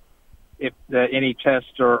if any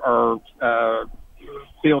tests or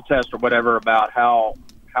field tests or whatever about how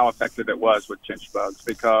effective it was with chinch bugs,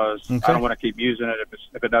 because I don't want to keep using it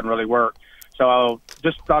if it doesn't really work. So I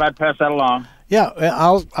just thought I'd pass that along. Yeah,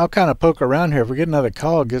 I'll kind of poke around here. If we get another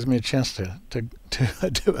call, it gives me a chance to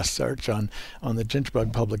do a search on the chinch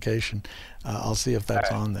bug publication. I'll see if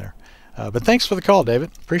that's on there. But thanks for the call,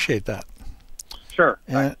 David. Appreciate that. Sure.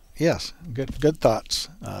 Yes, good thoughts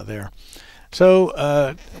there.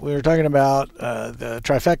 So we were talking about the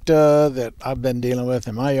trifecta that I've been dealing with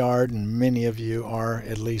in my yard, and many of you are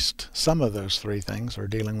at least some of those three things are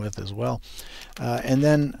dealing with as well. And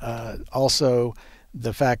then also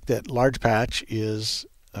the fact that large patch is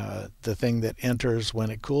the thing that enters when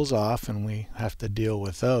it cools off, and we have to deal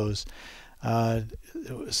with those.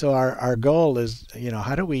 So our goal is,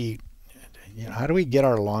 how do we get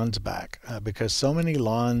our lawns back? Because so many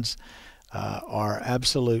lawns are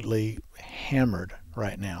absolutely hammered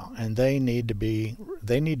right now, and they need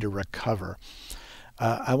to recover.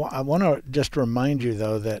 I want to just remind you,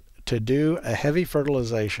 though, that to do a heavy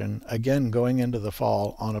fertilization, again going into the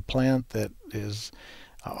fall, on a plant that is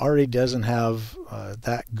already doesn't have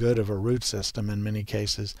that good of a root system in many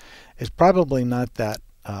cases, is probably not that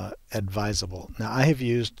advisable. Now, I have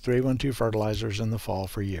used 312 fertilizers in the fall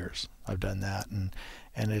for years. I've done that, and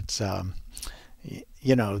it's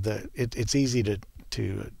it's easy to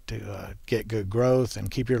get good growth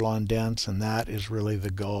and keep your lawn dense, and that is really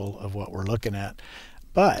the goal of what we're looking at.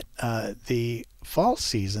 But the fall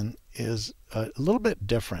season is a little bit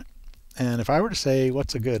different. And if I were to say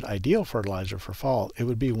what's a good ideal fertilizer for fall, it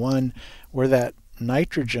would be one where that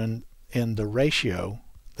nitrogen in the ratio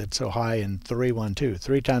that's so high in 3-1-2,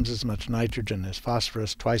 3 times as much nitrogen as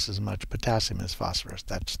phosphorus, twice as much potassium as phosphorus.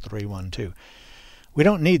 That's 3-1-2. We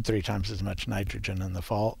don't need 3 times as much nitrogen in the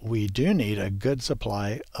fall. We do need a good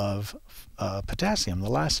supply of potassium, the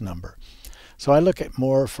last number. So I look at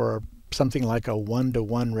more for something like a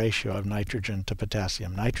 1-to-1 ratio of nitrogen to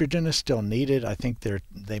potassium. Nitrogen is still needed. I think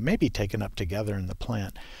they may be taken up together in the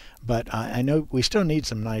plant, but I know we still need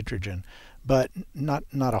some nitrogen, but not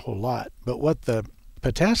a whole lot. But what the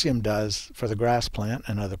potassium does for the grass plant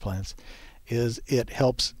and other plants is it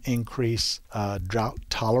helps increase drought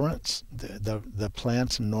tolerance, the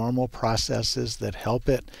plant's normal processes that help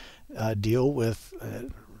it dealing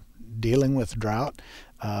with drought.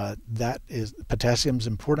 Potassium is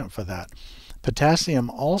important for that. Potassium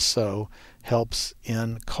also helps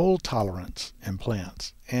in cold tolerance in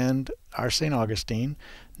plants. And our St. Augustine,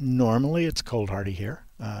 normally it's cold hardy here,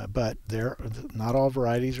 but not all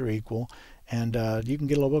varieties are equal. And you can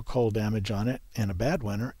get a little bit of cold damage on it in a bad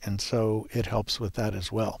winter, and so it helps with that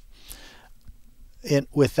as well.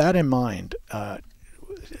 With that in mind,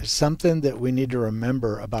 something that we need to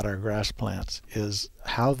remember about our grass plants is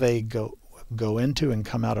how they go into and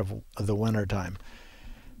come out of the winter time.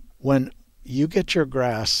 When you get your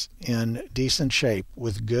grass in decent shape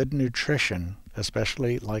with good nutrition,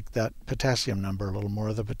 especially like that potassium number, a little more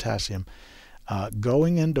of the potassium,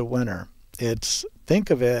 going into winter, think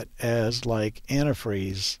of it as like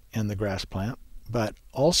antifreeze in the grass plant, but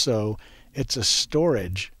also it's a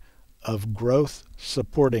storage of growth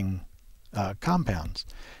supporting compounds.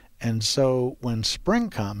 And so when spring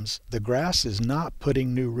comes, the grass is not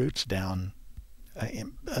putting new roots down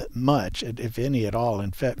much, if any at all,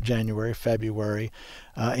 in January, February,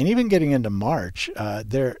 and even getting into March.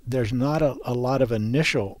 There's not a lot of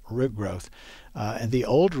initial root growth. And the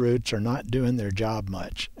old roots are not doing their job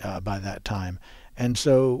much by that time. And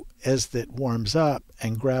so as it warms up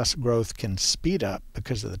and grass growth can speed up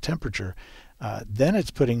because of the temperature, then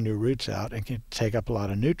it's putting new roots out and can take up a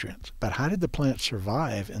lot of nutrients. But how did the plant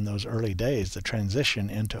survive in those early days, the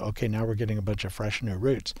transition into, okay, now we're getting a bunch of fresh new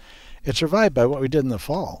roots? It survived by what we did in the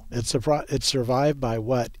fall. It survived by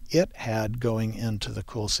what it had going into the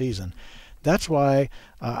cool season. That's why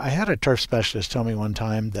I had a turf specialist tell me one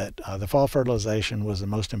time that the fall fertilization was the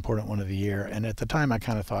most important one of the year. And at the time I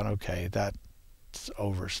kind of thought, okay, that's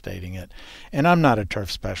overstating it. And I'm not a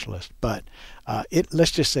turf specialist, but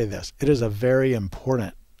let's just say this. It is a very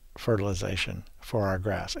important fertilization for our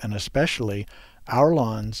grass, and especially our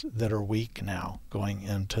lawns that are weak now going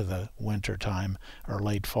into the winter time or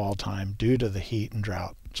late fall time due to the heat and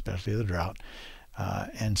drought, especially the drought.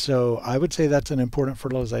 And so I would say that's an important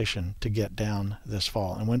fertilization to get down this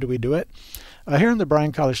fall. And when do we do it? Here in the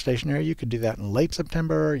Bryan College Station area, you could do that in late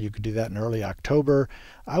September. You could do that in early October.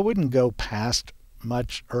 I wouldn't go past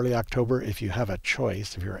much early October if you have a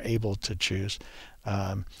choice, if you're able to choose.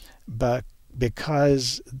 But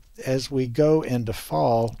because as we go into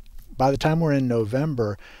fall, by the time we're in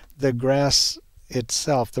November, the grass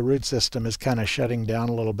itself, the root system, is kind of shutting down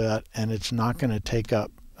a little bit, and it's not going to take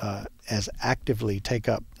up as actively take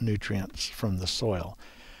up nutrients from the soil.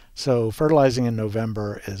 So fertilizing in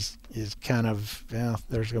November is kind of,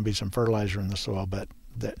 there's going to be some fertilizer in the soil, but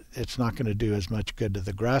it's not going to do as much good to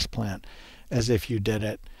the grass plant as if you did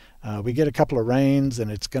it. We get a couple of rains and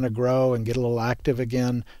it's going to grow and get a little active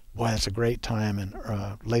again. Boy, that's a great time in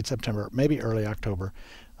late September, maybe early October,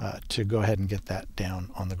 to go ahead and get that down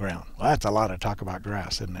on the ground. Well, that's a lot of talk about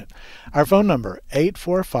grass, isn't it? Our phone number,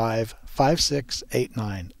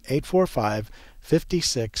 845-5689,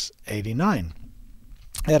 845-5689.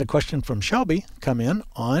 I had a question from Shelby come in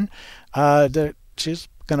on that she's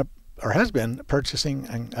going to, or has been, purchasing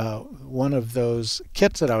one of those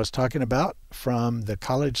kits that I was talking about from the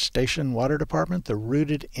College Station Water Department, the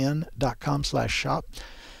rootedin.com/shop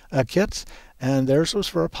kits, and theirs was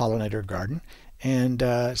for a pollinator garden. And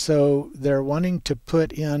so they're wanting to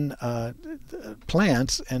put in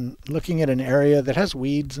plants and looking at an area that has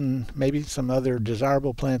weeds and maybe some other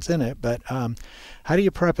desirable plants in it. But how do you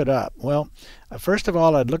prep it up? Well, first of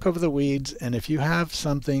all, I'd look over the weeds, and if you have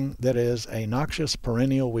something that is a noxious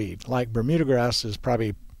perennial weed, like Bermuda grass is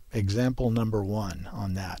probably example number one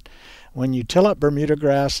on that. When you till up Bermuda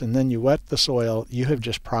grass and then you wet the soil, you have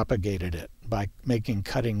just propagated it by making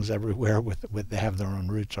cuttings everywhere they have their own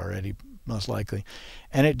roots already, most likely,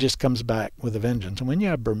 and it just comes back with a vengeance. And when you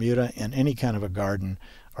have Bermuda in any kind of a garden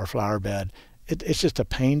or flower bed, it's just a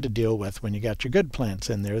pain to deal with when you got your good plants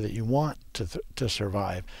in there that you want to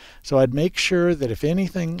survive. So I'd make sure that if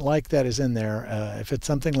anything like that is in there, if it's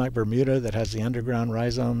something like Bermuda that has the underground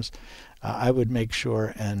rhizomes, I would make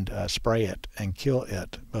sure and spray it and kill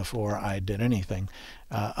it before I did anything.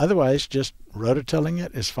 Otherwise, just rototilling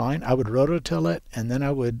it is fine. I would rototill it, and then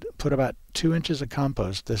I would put about 2 inches of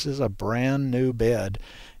compost. This is a brand new bed,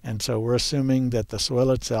 and so we're assuming that the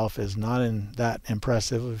soil itself is not in that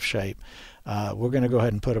impressive of shape. We're going to go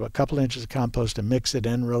ahead and put a couple inches of compost and mix it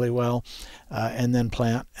in really well, and then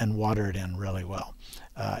plant and water it in really well.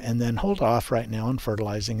 And then hold off right now on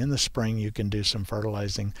fertilizing. In the spring, you can do some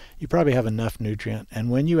fertilizing. You probably have enough nutrient.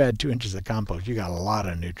 And when you add 2 inches of compost, you got a lot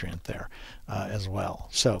of nutrient there as well.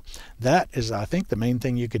 So that is, I think, the main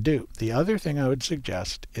thing you could do. The other thing I would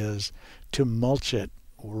suggest is to mulch it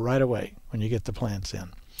right away when you get the plants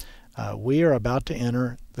in. We are about to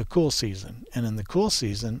enter the cool season. And in the cool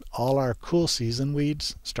season, all our cool season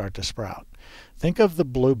weeds start to sprout. Think of the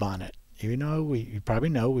bluebonnet. You probably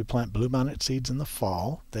know we plant bluebonnet seeds in the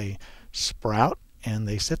fall. They sprout and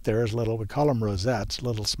they sit there as little, we call them rosettes,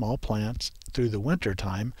 little small plants through the winter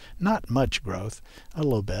time. Not much growth, a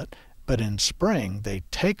little bit. But in spring, they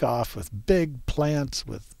take off with big plants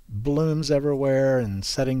with blooms everywhere and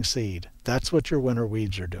setting seed. That's what your winter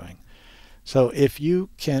weeds are doing. So if you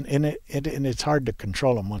can, and it's hard to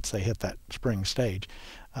control them once they hit that spring stage.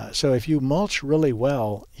 So if you mulch really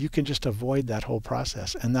well, you can just avoid that whole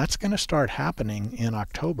process. And that's going to start happening in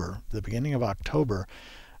October, the beginning of October.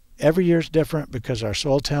 Every year is different because our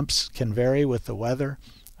soil temps can vary with the weather,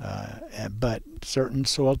 but certain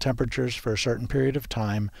soil temperatures for a certain period of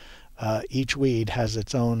time, each weed has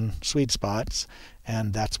its own sweet spots,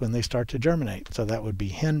 and that's when they start to germinate. So that would be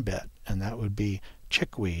henbit, and that would be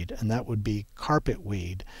chickweed, and that would be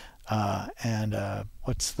carpetweed. And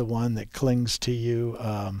what's the one that clings to you?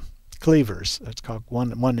 Cleavers. It's called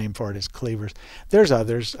one name for it is cleavers. There's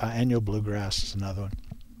others. Annual bluegrass is another one.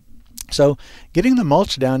 So getting the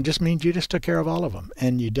mulch down just means you just took care of all of them,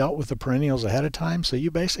 and you dealt with the perennials ahead of time. So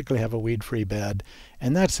you basically have a weed-free bed,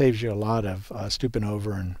 and that saves you a lot of stooping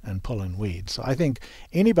over and pulling weeds. So I think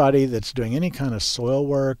anybody that's doing any kind of soil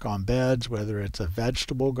work on beds, whether it's a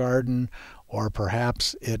vegetable garden or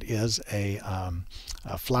perhaps it is a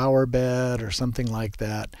flower bed or something like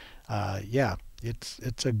that,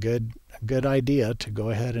 it's a good idea to go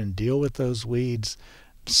ahead and deal with those weeds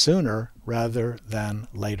sooner rather than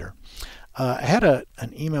later. I had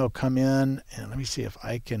an email come in, and let me see if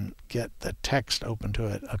I can get the text open to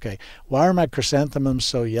it. Okay, why are my chrysanthemums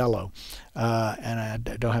so yellow? And I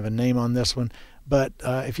don't have a name on this one, but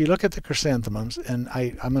if you look at the chrysanthemums, and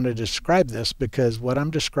I'm going to describe this because what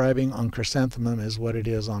I'm describing on chrysanthemum is what it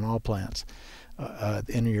is on all plants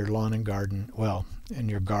in your lawn and garden, well, in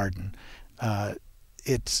your garden.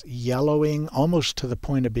 It's yellowing almost to the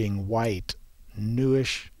point of being white, new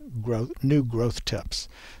growth tips.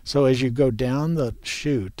 So as you go down the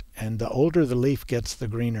shoot, and the older the leaf gets, the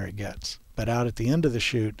greener it gets. But out at the end of the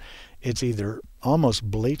shoot, it's either almost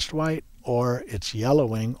bleached white or it's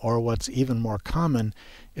yellowing, or what's even more common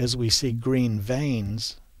is we see green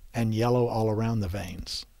veins and yellow all around the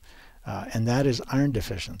veins. and that is iron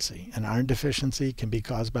deficiency. And iron deficiency can be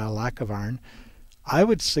caused by a lack of iron. I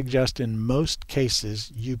would suggest in most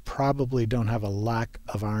cases you probably don't have a lack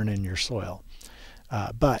of iron in your soil.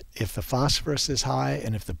 But if the phosphorus is high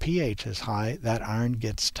and if the pH is high, that iron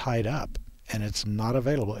gets tied up and it's not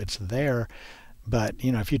available. It's there, but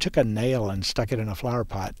if you took a nail and stuck it in a flower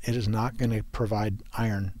pot, it is not going to provide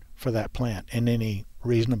iron for that plant in any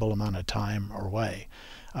reasonable amount of time or way.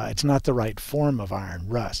 It's not the right form of iron.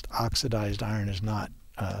 Rust, oxidized iron is not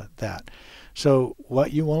that. So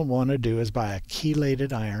what you will want to do is buy a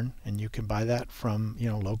chelated iron, and you can buy that from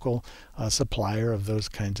local supplier of those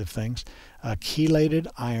kinds of things. Chelated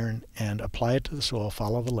iron, and apply it to the soil,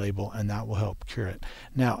 follow the label, and that will help cure it.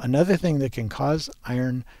 Now, another thing that can cause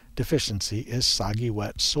iron deficiency is soggy,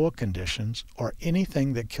 wet soil conditions or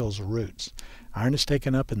anything that kills roots. Iron is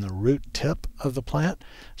taken up in the root tip of the plant,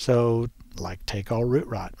 so like take all root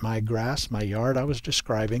rot. My grass, my yard I was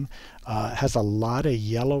describing, has a lot of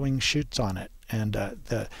yellowing shoots on it, and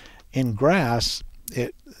in grass,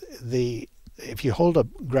 if you hold a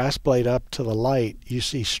grass blade up to the light, you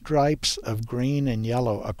see stripes of green and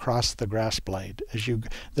yellow across the grass blade.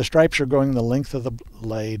 The stripes are going the length of the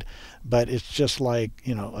blade, but it's just like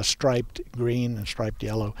a striped green and striped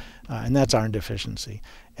yellow, and that's iron deficiency.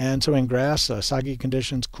 And so in grass, soggy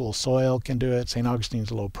conditions, cool soil can do it. St. Augustine's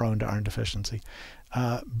a little prone to iron deficiency.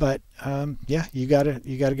 But you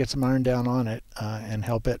gotta get some iron down on it and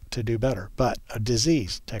help it to do better. But a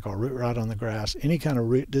disease, take all root rot on the grass, any kind of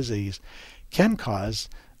root disease can cause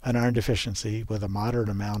an iron deficiency with a moderate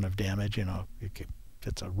amount of damage. If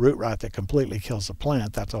it's a root rot that completely kills the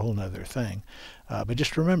plant, that's a whole nother thing. But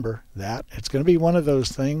just remember that it's going to be one of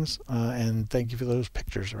those things. And thank you for those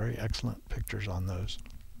pictures, very excellent pictures on those.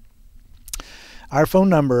 Our phone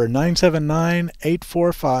number,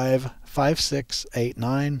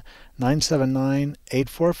 979-845-5689,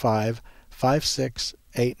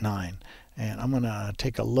 979-845-5689. And I'm going to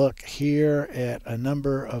take a look here at a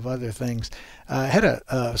number of other things. I had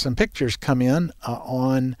some pictures come in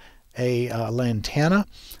on a lantana.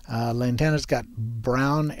 Lantana's got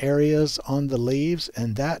brown areas on the leaves,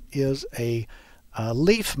 and that is a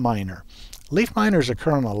leaf miner. Leaf miners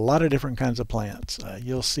occur on a lot of different kinds of plants.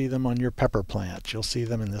 You'll see them on your pepper plants. You'll see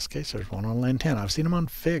them, in this case, there's one on lantana. I've seen them on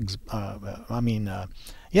figs.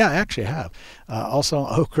 Yeah, I actually have. Also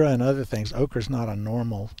okra and other things. Okra's not a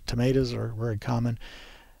normal. Tomatoes are very common.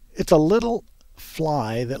 It's a little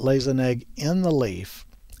fly that lays an egg in the leaf,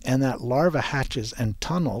 and that larva hatches and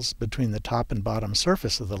tunnels between the top and bottom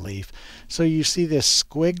surface of the leaf. So you see this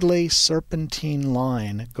squiggly serpentine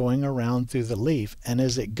line going around through the leaf, and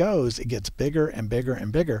as it goes, it gets bigger and bigger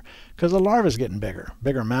and bigger because the larva is getting bigger.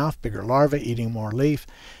 Bigger mouth, bigger larva, eating more leaf,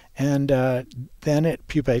 and then it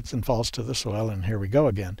pupates and falls to the soil, and here we go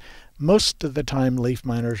again. Most of the time, leaf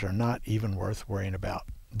miners are not even worth worrying about.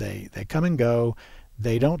 They come and go.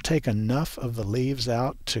 They don't take enough of the leaves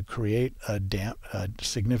out to create a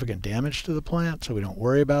significant damage to the plant, so we don't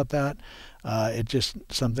worry about that. It's just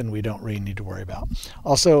something we don't really need to worry about.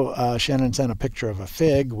 Also, Shannon sent a picture of a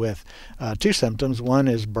fig with two symptoms. One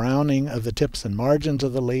is browning of the tips and margins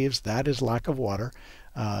of the leaves. That is lack of water.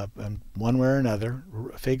 And one way or another,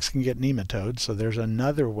 figs can get nematodes, so there's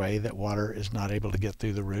another way that water is not able to get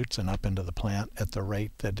through the roots and up into the plant at the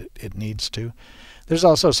rate that it needs to. There's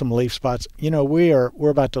also some leaf spots. We're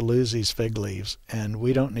about to lose these fig leaves, and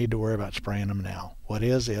we don't need to worry about spraying them now. What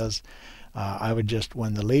is I would just,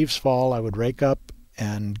 when the leaves fall, I would rake up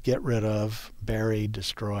and get rid of, bury,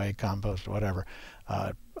 destroy, compost, whatever.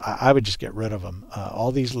 I would just get rid of them,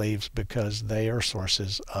 all these leaves, because they are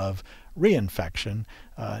sources of reinfection,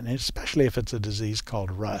 and especially if it's a disease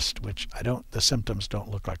called rust, which the symptoms don't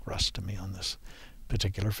look like rust to me on this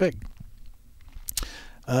particular fig.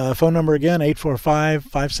 Phone number again,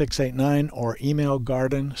 845-5689, or email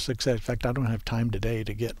garden6. In fact, I don't have time today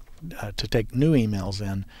to get to take new emails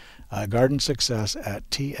in.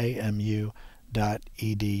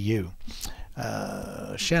 gardensuccess@tamu.edu.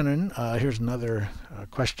 Shannon, here's another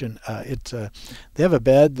question. They have a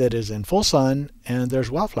bed that is in full sun, and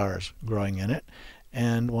there's wildflowers growing in it,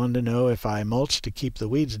 and wanted to know if I mulch to keep the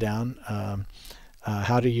weeds down.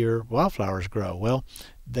 How do your wildflowers grow? Well,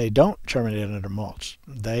 they don't germinate under mulch.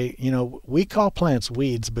 We call plants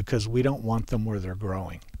weeds because we don't want them where they're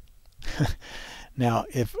growing. Now,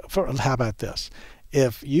 how about this?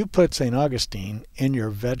 If you put St. Augustine in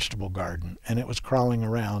your vegetable garden and it was crawling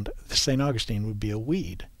around, St. Augustine would be a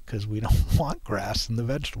weed because we don't want grass in the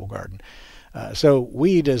vegetable garden. So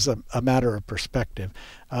weed is a matter of perspective.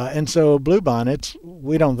 And so bluebonnets,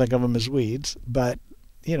 we don't think of them as weeds, but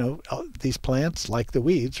these plants, like the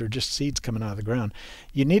weeds, are just seeds coming out of the ground.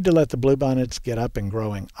 You need to let the bluebonnets get up and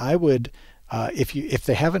growing. I would, if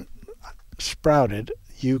they haven't sprouted,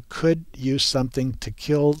 you could use something to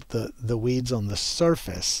kill the weeds on the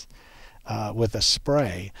surface with a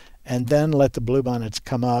spray, and then let the bluebonnets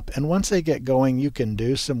come up. And once they get going, you can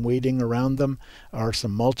do some weeding around them or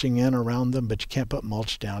some mulching in around them, but you can't put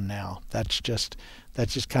mulch down now. That's just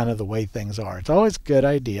kind of the way things are. It's always a good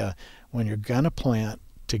idea when you're going to plant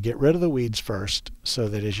to get rid of the weeds first, so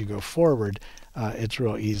that as you go forward, it's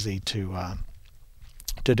real easy to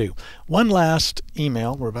do. One last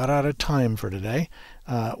email. We're about out of time for today.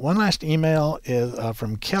 One last email is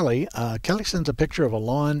from Kelly. Kelly sends a picture of a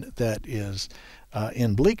lawn that is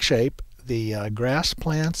in bleak shape. The grass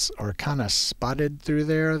plants are kind of spotted through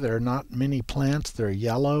there. There are not many plants. They're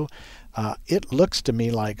yellow. It looks to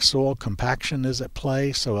me like soil compaction is at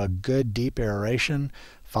play, so a good deep aeration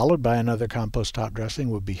followed by another compost top dressing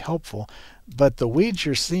would be helpful. But the weeds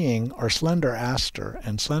you're seeing are slender aster,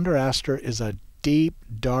 and slender aster is a deep,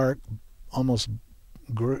 dark, almost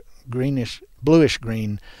greenish, bluish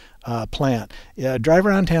green plant. Drive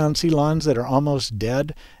around town, see lawns that are almost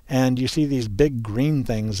dead, and you see these big green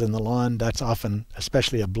things in the lawn. That's often,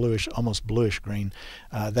 especially a bluish, almost bluish green.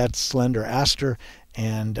 That's slender aster,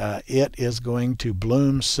 and it is going to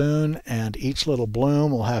bloom soon, and each little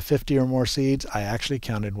bloom will have 50 or more seeds. I actually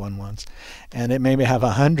counted one once, and it maybe have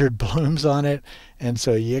 100 blooms on it. And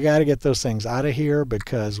so you got to get those things out of here,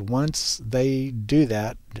 because once they do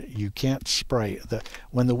that, you can't spray.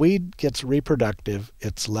 When the weed gets reproductive,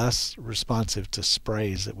 it's less responsive to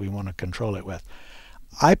sprays that we want to control it with.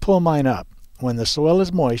 I pull mine up. When the soil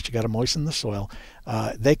is moist, you got to moisten the soil.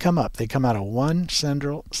 They come up. They come out of one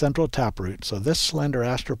central taproot. So this slender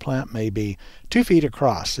aster plant may be 2 feet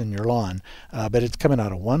across in your lawn, but it's coming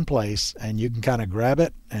out of one place, and you can kind of grab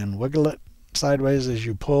it and wiggle it sideways as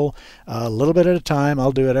you pull, a little bit at a time.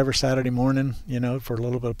 I'll do it every Saturday morning, for a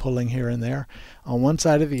little bit of pulling here and there on one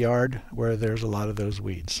side of the yard where there's a lot of those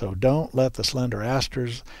weeds. So don't let the slender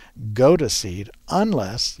asters go to seed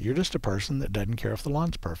unless you're just a person that doesn't care if the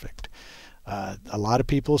lawn's perfect. A lot of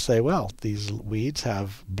people say, well, these weeds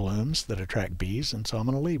have blooms that attract bees, and so I'm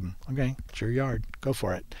going to leave them. Okay, it's your yard. Go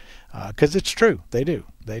for it. Because it's true. They do.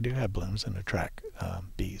 They do have blooms and attract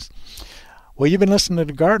bees. Well, you've been listening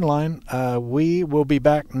to Garden Line. We will be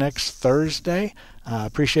back next Thursday.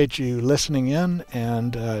 Appreciate you listening in,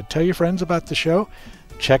 and tell your friends about the show.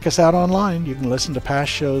 Check us out online. You can listen to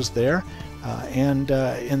past shows there. And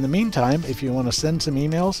in the meantime, if you want to send some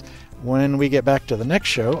emails, when we get back to the next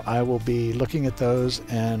show, I will be looking at those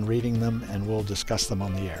and reading them, and we'll discuss them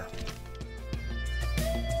on the air.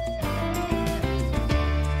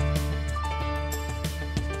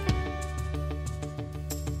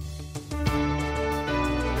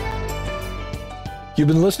 You've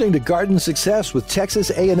been listening to Garden Success with Texas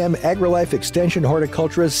A&M AgriLife Extension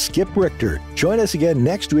horticulturist Skip Richter. Join us again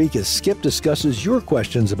next week as Skip discusses your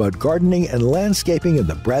questions about gardening and landscaping in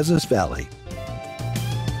the Brazos Valley.